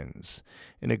Americans.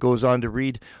 And it goes on to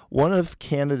read, one of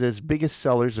Canada's biggest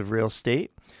sellers of real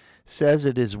estate says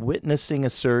it is witnessing a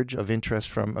surge of interest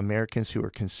from Americans who are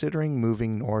considering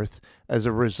moving north as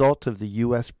a result of the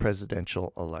U.S.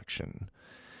 presidential election.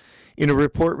 In a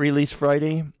report released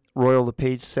Friday, Royal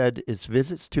LePage said its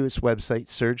visits to its website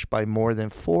surged by more than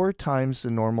 4 times the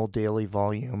normal daily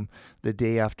volume the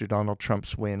day after Donald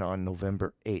Trump's win on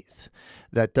November 8th.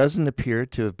 That doesn't appear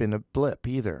to have been a blip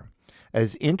either,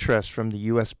 as interest from the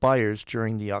U.S. buyers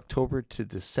during the October to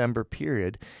December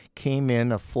period came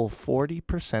in a full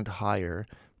 40% higher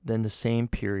than the same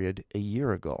period a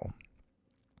year ago.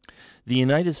 The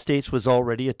United States was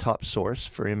already a top source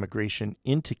for immigration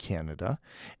into Canada,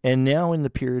 and now in the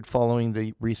period following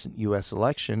the recent U.S.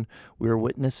 election, we are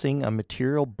witnessing a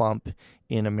material bump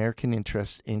in American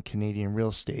interest in Canadian real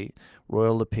estate,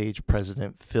 Royal LePage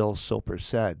President Phil Soper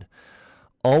said.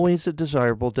 Always a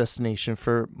desirable destination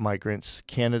for migrants,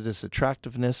 Canada's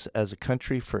attractiveness as a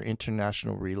country for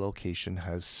international relocation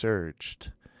has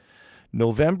surged.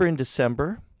 November and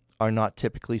December are not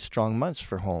typically strong months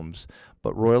for homes,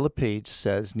 but Royal LePage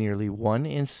says nearly 1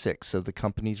 in 6 of the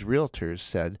company's realtors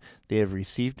said they have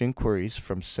received inquiries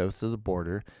from south of the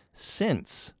border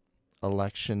since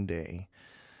Election Day.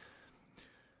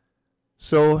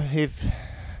 So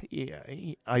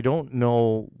I don't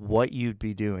know what you'd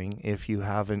be doing if you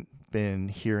haven't been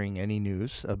hearing any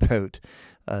news about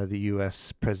the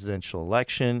U.S. presidential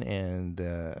election and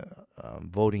the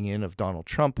voting in of Donald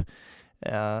Trump,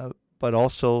 but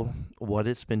also what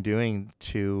it's been doing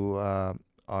to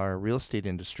our real estate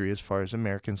industry as far as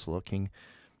Americans looking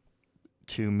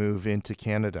to move into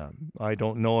Canada. I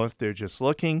don't know if they're just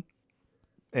looking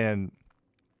and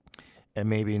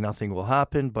maybe nothing will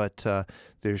happen, but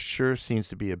there sure seems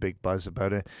to be a big buzz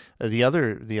about it. The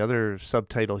other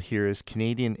subtitle here is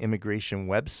Canadian immigration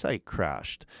website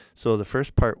crashed. So the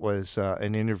first part was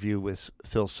an interview with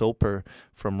Phil Soper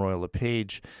from Royal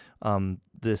LePage.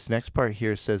 This next part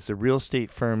here says the real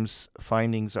estate firm's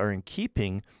findings are in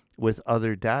keeping with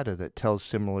other data that tells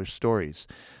similar stories.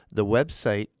 The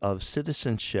website of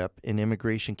Citizenship and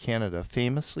Immigration Canada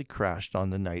famously crashed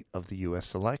on the night of the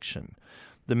U.S. election.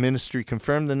 The ministry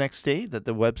confirmed the next day that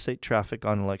the website traffic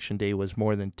on Election Day was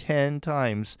more than 10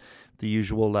 times the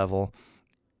usual level,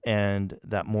 and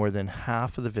that more than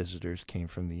half of the visitors came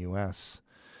from the U.S.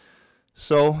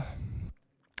 So,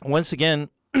 once again,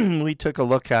 we took a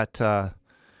look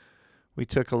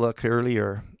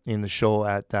earlier in the show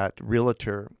at that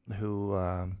realtor who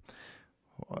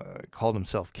called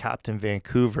himself Captain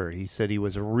Vancouver. He said he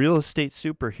was a real estate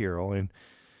superhero, and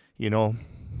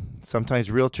sometimes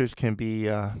realtors can be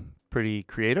pretty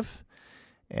creative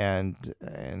and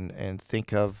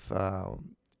think of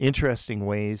interesting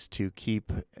ways to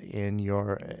keep in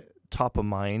your top of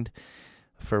mind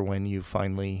for when you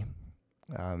finally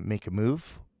make a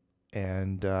move.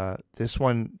 And this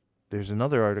one, there's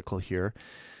another article here.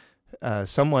 A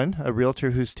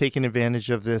realtor who's taken advantage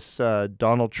of this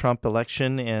Donald Trump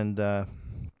election and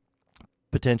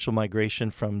potential migration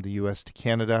from the U.S. to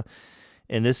Canada.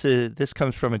 And this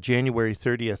comes from a January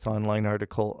 30th online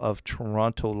article of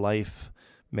Toronto Life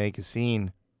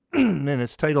magazine. And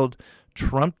it's titled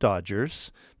Trump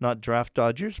Dodgers, not Draft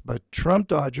Dodgers, but Trump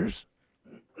Dodgers.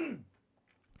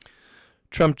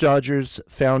 Trump Dodgers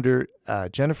founder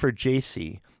Jennifer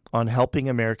Jacy on helping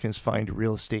Americans find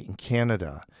real estate in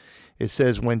Canada. It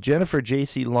says, when Jennifer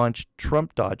Jacy launched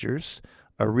Trump Dodgers,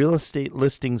 a real estate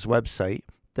listings website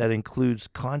that includes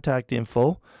contact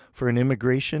info for an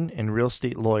immigration and real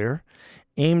estate lawyer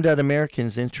aimed at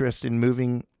Americans interested in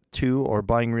moving to or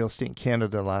buying real estate in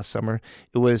Canada last summer.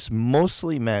 It was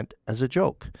mostly meant as a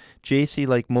joke. JC,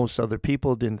 like most other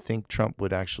people, didn't think Trump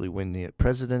would actually win the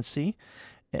presidency.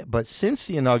 But since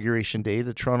the inauguration day,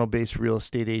 the Toronto-based real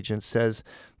estate agent says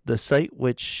the site,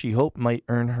 which she hoped might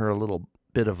earn her a little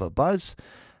bit of a buzz,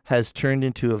 has turned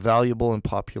into a valuable and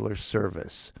popular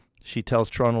service. She tells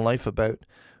Toronto Life about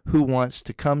who wants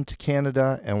to come to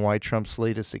Canada and why Trump's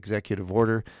latest executive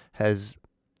order has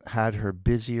had her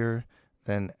busier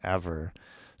than ever.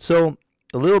 So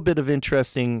a little bit of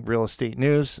interesting real estate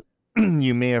news.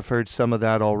 You may have heard some of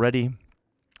that already,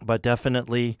 but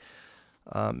definitely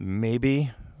maybe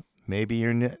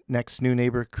your next new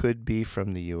neighbor could be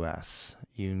from the U.S.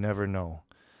 You never know.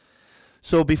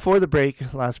 So before the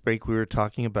last break, we were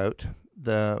talking about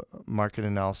the market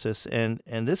analysis, and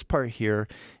this part here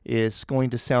is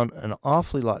going to sound an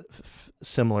awfully lot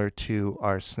similar to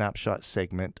our snapshot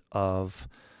segment of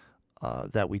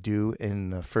that we do in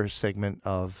the first segment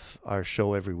of our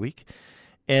show every week.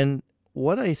 And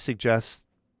what I suggest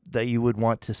that you would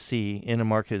want to see in a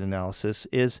market analysis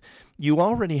is you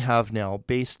already have now,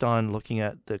 based on looking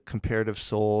at the comparative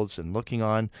solds and looking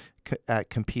at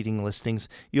competing listings,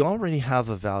 you already have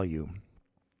a value.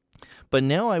 But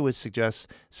now I would suggest,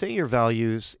 say your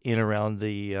value's in around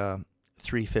the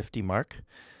 350 mark,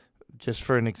 just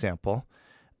for an example.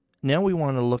 Now we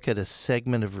want to look at a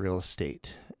segment of real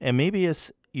estate. And maybe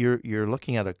it's you're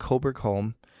looking at a Cobourg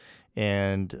home,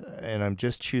 and I'm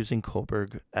just choosing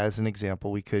Cobourg as an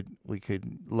example. We could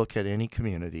look at any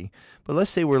community, but let's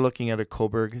say we're looking at a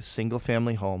Cobourg single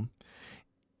family home,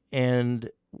 and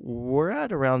we're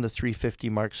at around the 350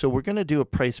 mark. So we're going to do a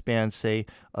price band, say,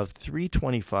 of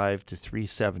 325 to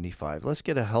 375. Let's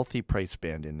get a healthy price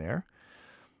band in there.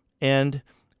 And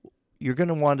you're going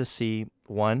to want to see,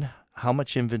 one, how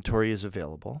much inventory is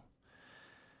available.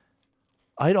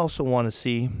 I'd also want to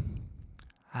see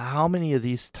how many of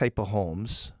these type of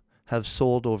homes have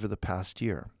sold over the past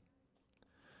year.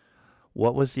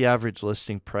 What was the average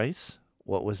listing price?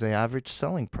 What was the average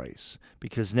selling price?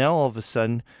 Because now all of a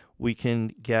sudden we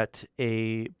can get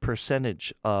a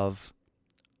percentage of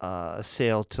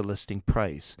sale to listing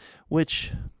price,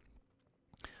 which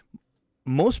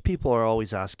most people are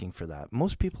always asking for that.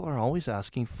 Most people are always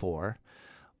asking for,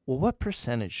 well, what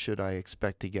percentage should I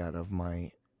expect to get of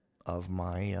my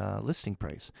listing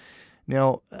price?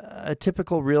 Now, a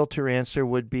typical realtor answer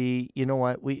would be, you know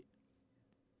what,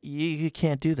 you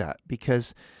can't do that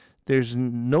because there's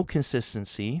no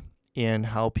consistency in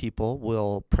how people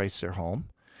will price their home.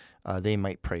 They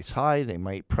might price high, they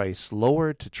might price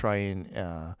lower to try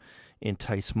and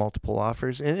entice multiple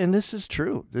offers. And this is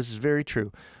true. This is very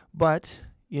true. But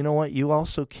you know what? You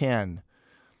also can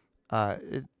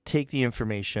take the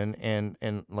information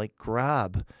and like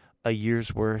grab a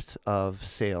year's worth of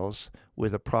sales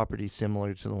with a property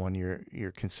similar to the one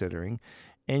you're considering,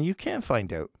 and you can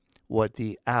find out what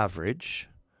the average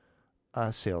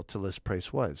sale to list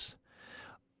price was.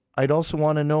 I'd also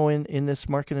want to know in this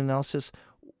market analysis,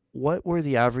 what were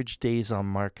the average days on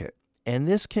market? And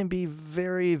this can be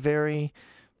very, very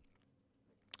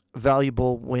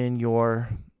valuable when you're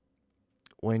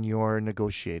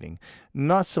negotiating.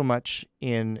 Not so much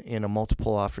in a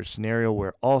multiple offer scenario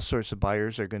where all sorts of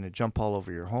buyers are going to jump all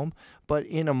over your home, but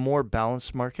in a more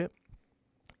balanced market,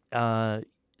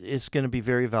 it's going to be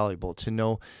very valuable to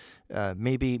know.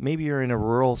 Maybe you're in a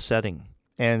rural setting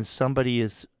and somebody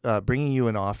is bringing you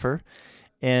an offer,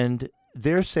 and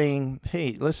they're saying,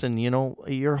 hey, listen,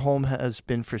 your home has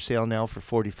been for sale now for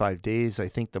 45 days. I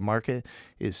think the market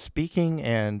is speaking,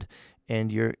 and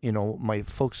my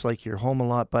folks like your home a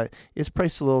lot, but it's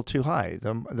priced a little too high.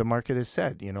 The market has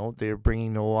said, they're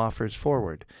bringing no offers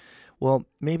forward. Well,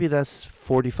 maybe that's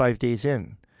 45 days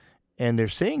in, and they're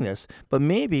saying this, but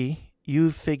maybe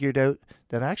you've figured out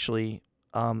that actually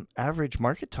average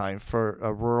market time for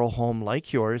a rural home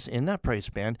like yours in that price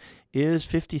band is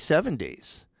 57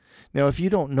 days. Now, if you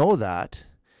don't know that,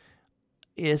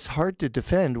 it's hard to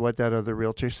defend what that other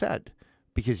realtor said,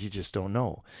 because you just don't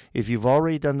know. If you've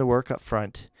already done the work up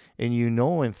front and you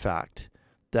know, in fact,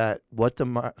 that what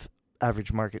the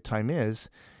average market time is,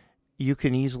 you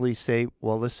can easily say,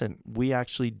 well, listen, we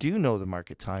actually do know the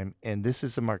market time, and this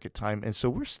is the market time, and so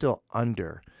we're still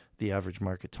under the average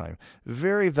market time.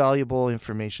 Very valuable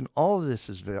information. All of this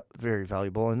is very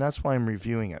valuable, and that's why I'm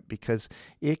reviewing it, because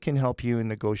it can help you in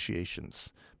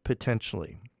negotiations,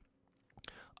 potentially.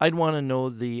 I'd want to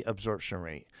know the absorption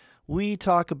rate. We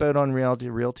talk about on Reality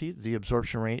Realty the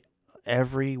absorption rate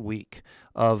every week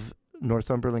of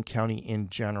Northumberland County in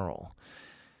general.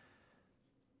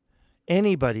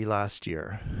 Anybody last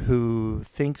year who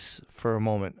thinks for a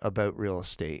moment about real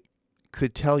estate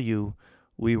could tell you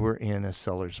we were in a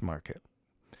seller's market.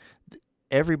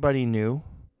 Everybody knew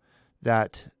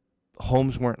that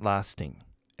homes weren't lasting.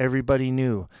 Everybody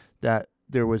knew that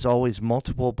there was always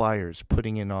multiple buyers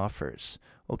putting in offers.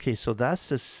 Okay, so that's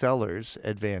the seller's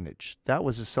advantage. That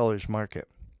was a seller's market.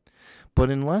 But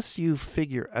unless you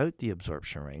figure out the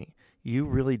absorption rate, you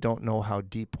really don't know how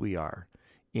deep we are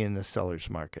in the seller's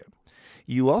market.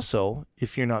 You also,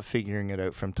 if you're not figuring it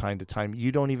out from time to time,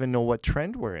 you don't even know what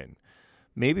trend we're in.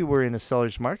 Maybe we're in a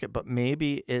seller's market, but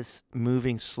maybe it's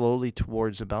moving slowly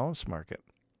towards a balanced market.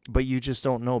 But you just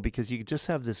don't know because you just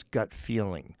have this gut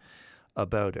feeling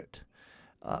about it.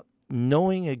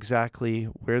 Knowing exactly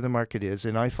where the market is,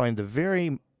 and I find the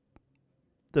very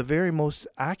most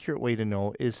accurate way to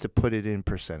know is to put it in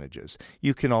percentages.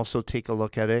 You can also take a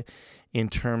look at it in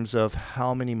terms of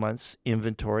how many months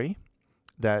inventory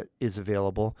that is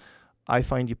available. I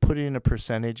find you put it in a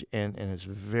percentage and it's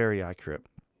very accurate.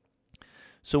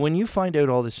 So when you find out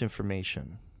all this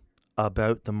information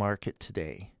about the market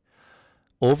today,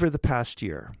 over the past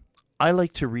year, I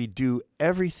like to redo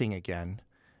everything again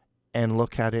and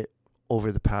look at it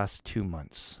over the past 2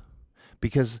 months.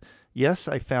 Because yes,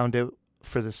 I found out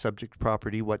for the subject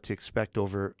property what to expect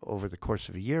over the course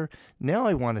of a year. Now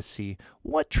I want to see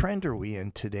what trend are we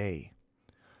in today.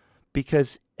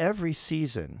 Because every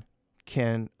season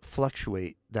can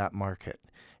fluctuate that market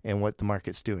and what the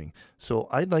market's doing. So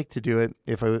I'd like to do it,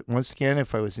 if I was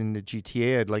in the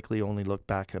GTA, I'd likely only look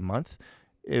back a month.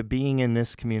 Being in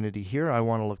this community here, I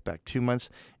want to look back 2 months,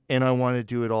 and I want to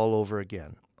do it all over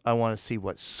again. I want to see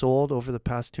what's sold over the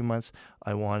past 2 months.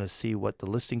 I want to see what the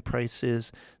listing price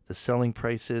is, the selling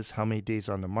price is, how many days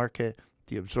on the market,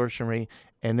 the absorption rate,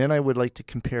 and then I would like to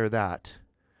compare that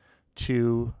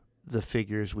to the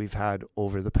figures we've had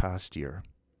over the past year.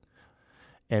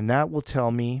 And that will tell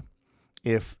me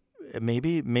if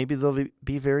maybe they'll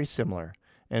be very similar.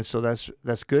 And so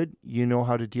that's good. You know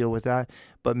how to deal with that.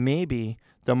 But maybe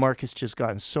the market's just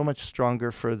gotten so much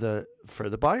stronger for the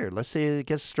buyer. Let's say it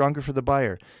gets stronger for the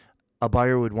buyer. A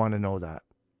buyer would want to know that.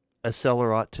 A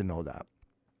seller ought to know that.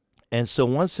 And so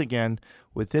once again,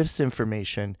 with this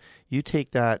information, you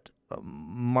take that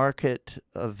market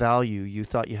value you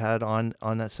thought you had on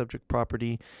that subject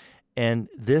property, and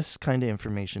this kind of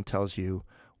information tells you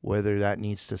whether that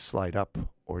needs to slide up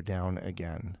or down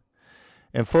again.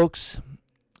 And folks,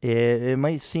 it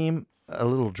might seem a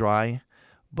little dry,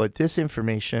 but this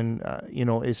information,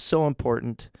 is so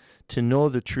important to know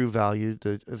the true value,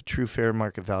 the true fair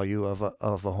market value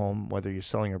of a home, whether you're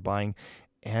selling or buying.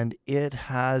 And it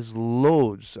has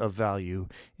loads of value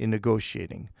in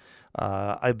negotiating.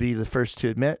 I'd be the first to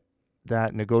admit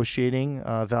that negotiating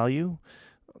value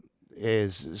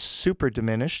is super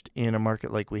diminished in a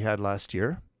market like we had last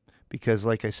year. Because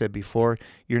like I said before,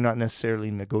 you're not necessarily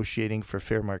negotiating for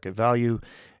fair market value.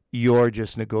 You're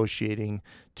just negotiating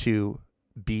to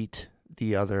beat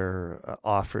the other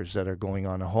offers that are going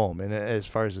on a home. And as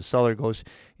far as the seller goes,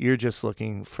 you're just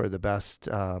looking for the best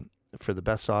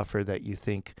offer that you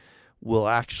think will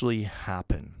actually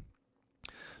happen.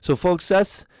 So folks,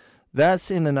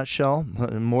 that's in a nutshell,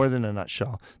 more than a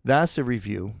nutshell. That's a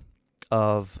review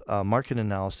of market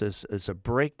analysis. It's a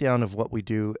breakdown of what we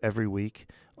do every week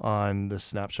on the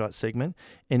Snapshot segment.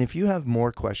 And if you have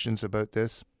more questions about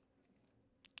this,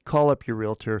 call up your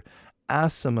realtor,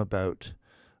 ask them about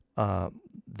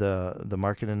the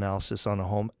market analysis on a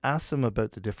home, ask them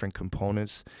about the different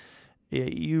components.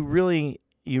 You really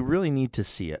need to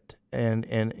see it. And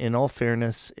in all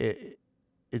fairness, it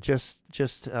just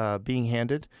being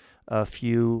handed a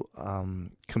few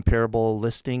comparable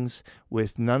listings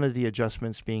with none of the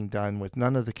adjustments being done, with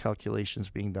none of the calculations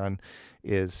being done,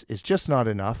 is just not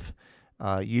enough.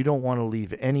 You don't want to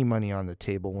leave any money on the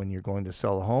table when you're going to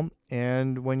sell a home.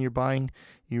 And when you're buying,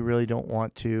 you really don't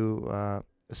want to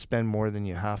spend more than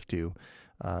you have to.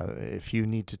 If you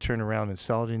need to turn around and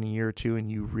sell it in a year or two and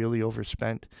you really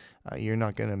overspent, you're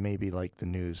not going to maybe like the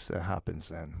news that happens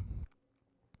then.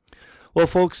 Well,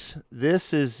 folks,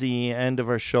 this is the end of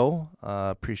our show.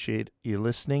 Appreciate you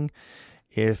listening.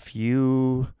 If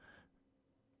you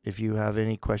have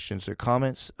any questions or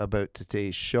comments about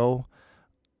today's show,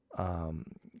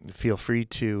 feel free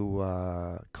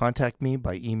to contact me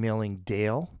by emailing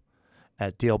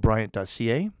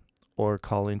dale@dalebryant.ca or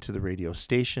call into the radio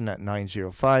station at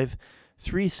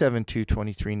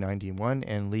 905-372-2391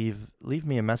 and leave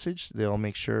me a message. They'll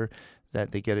make sure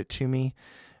that they get it to me.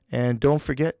 And don't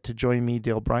forget to join me,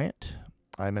 Dale Bryant.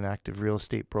 I'm an active real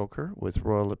estate broker with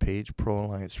Royal LePage Pro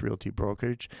Alliance Realty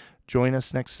Brokerage. Join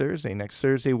us next Thursday. Next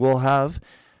Thursday, we'll have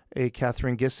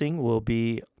Catherine Gissing will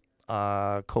be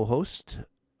co-host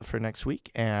for next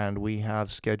week, and we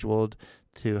have scheduled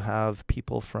to have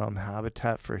people from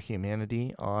Habitat for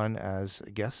Humanity on as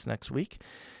guests next week,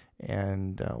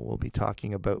 and we'll be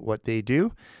talking about what they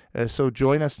do. So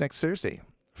join us next Thursday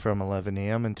from 11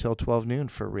 a.m. until 12 noon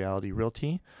for Reality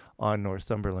Realty on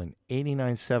Northumberland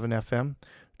 89.7 FM,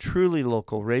 truly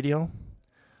local radio.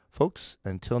 Folks,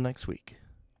 until next week.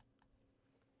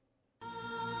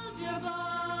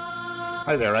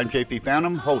 Hi there, I'm JP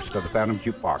Phantom, host of the Phantom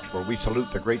Jukebox, where we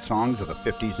salute the great songs of the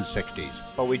 50s and 60s.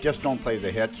 But we just don't play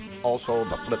the hits, also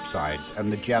the flip sides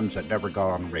and the gems that never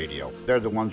got on radio. They're the ones